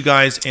God bless you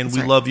guys, and That's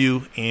we right. love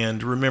you.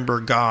 And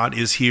remember, God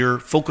is here.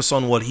 Focus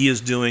on what he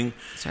is doing.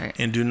 That's right.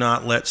 And do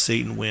not let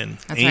Satan win.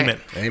 That's Amen.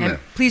 right. Amen. And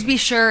please be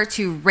sure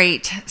to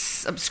rate,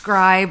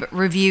 subscribe,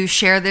 review,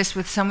 share this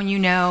with someone you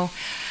know.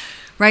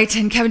 Right?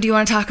 And Kevin, do you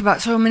want to talk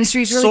about Soil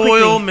Ministries really quickly?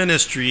 Soil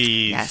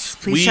Ministries. Yes,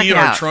 please check We it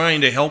are out.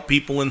 trying to help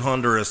people in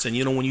Honduras. And,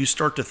 when you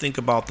start to think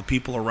about the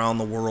people around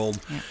the world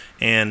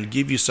and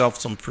give yourself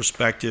some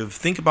perspective,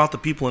 think about the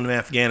people in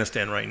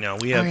Afghanistan right now.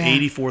 We have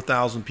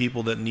 84,000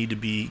 people that need to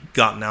be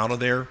gotten out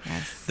of there,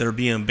 that are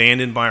being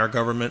abandoned by our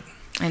government.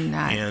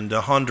 And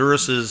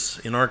Honduras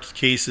is, in our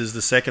case, is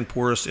the second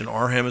poorest in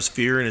our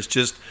hemisphere. And it's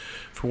just,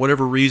 for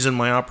whatever reason,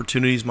 my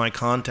opportunities, my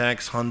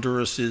contacts,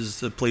 Honduras is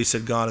the place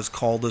that God has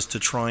called us to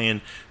try and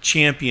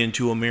champion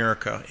to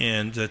America,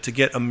 and to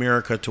get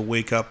America to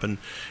wake up and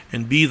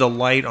be the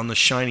light on the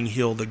shining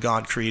hill that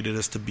God created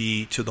us to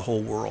be to the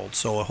whole world.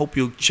 So I hope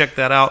you'll check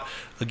that out.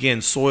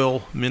 Again,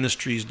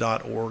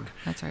 soilministries.org.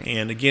 That's right.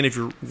 And again, if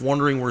you're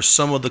wondering where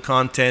some of the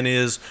content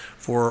is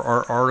for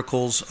our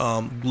articles,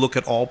 look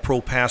at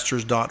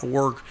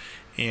allpropastors.org.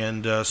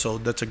 And so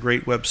that's a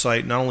great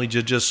website, not only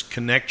to just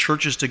connect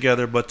churches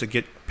together, but to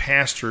get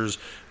pastors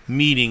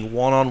meeting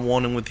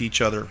one-on-one and with each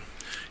other.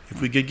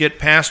 If we could get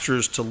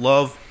pastors to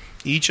love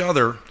each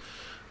other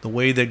the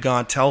way that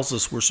God tells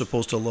us we're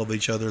supposed to love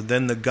each other,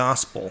 then the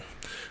gospel,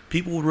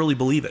 people would really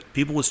believe it.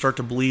 People would start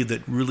to believe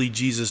that really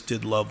Jesus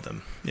did love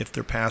them. If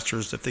they're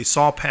pastors, if they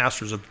saw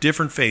pastors of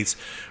different faiths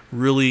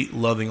really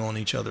loving on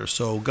each other.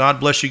 So God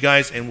bless you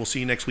guys, and we'll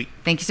see you next week.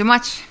 Thank you so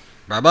much.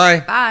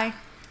 Bye-bye. Bye.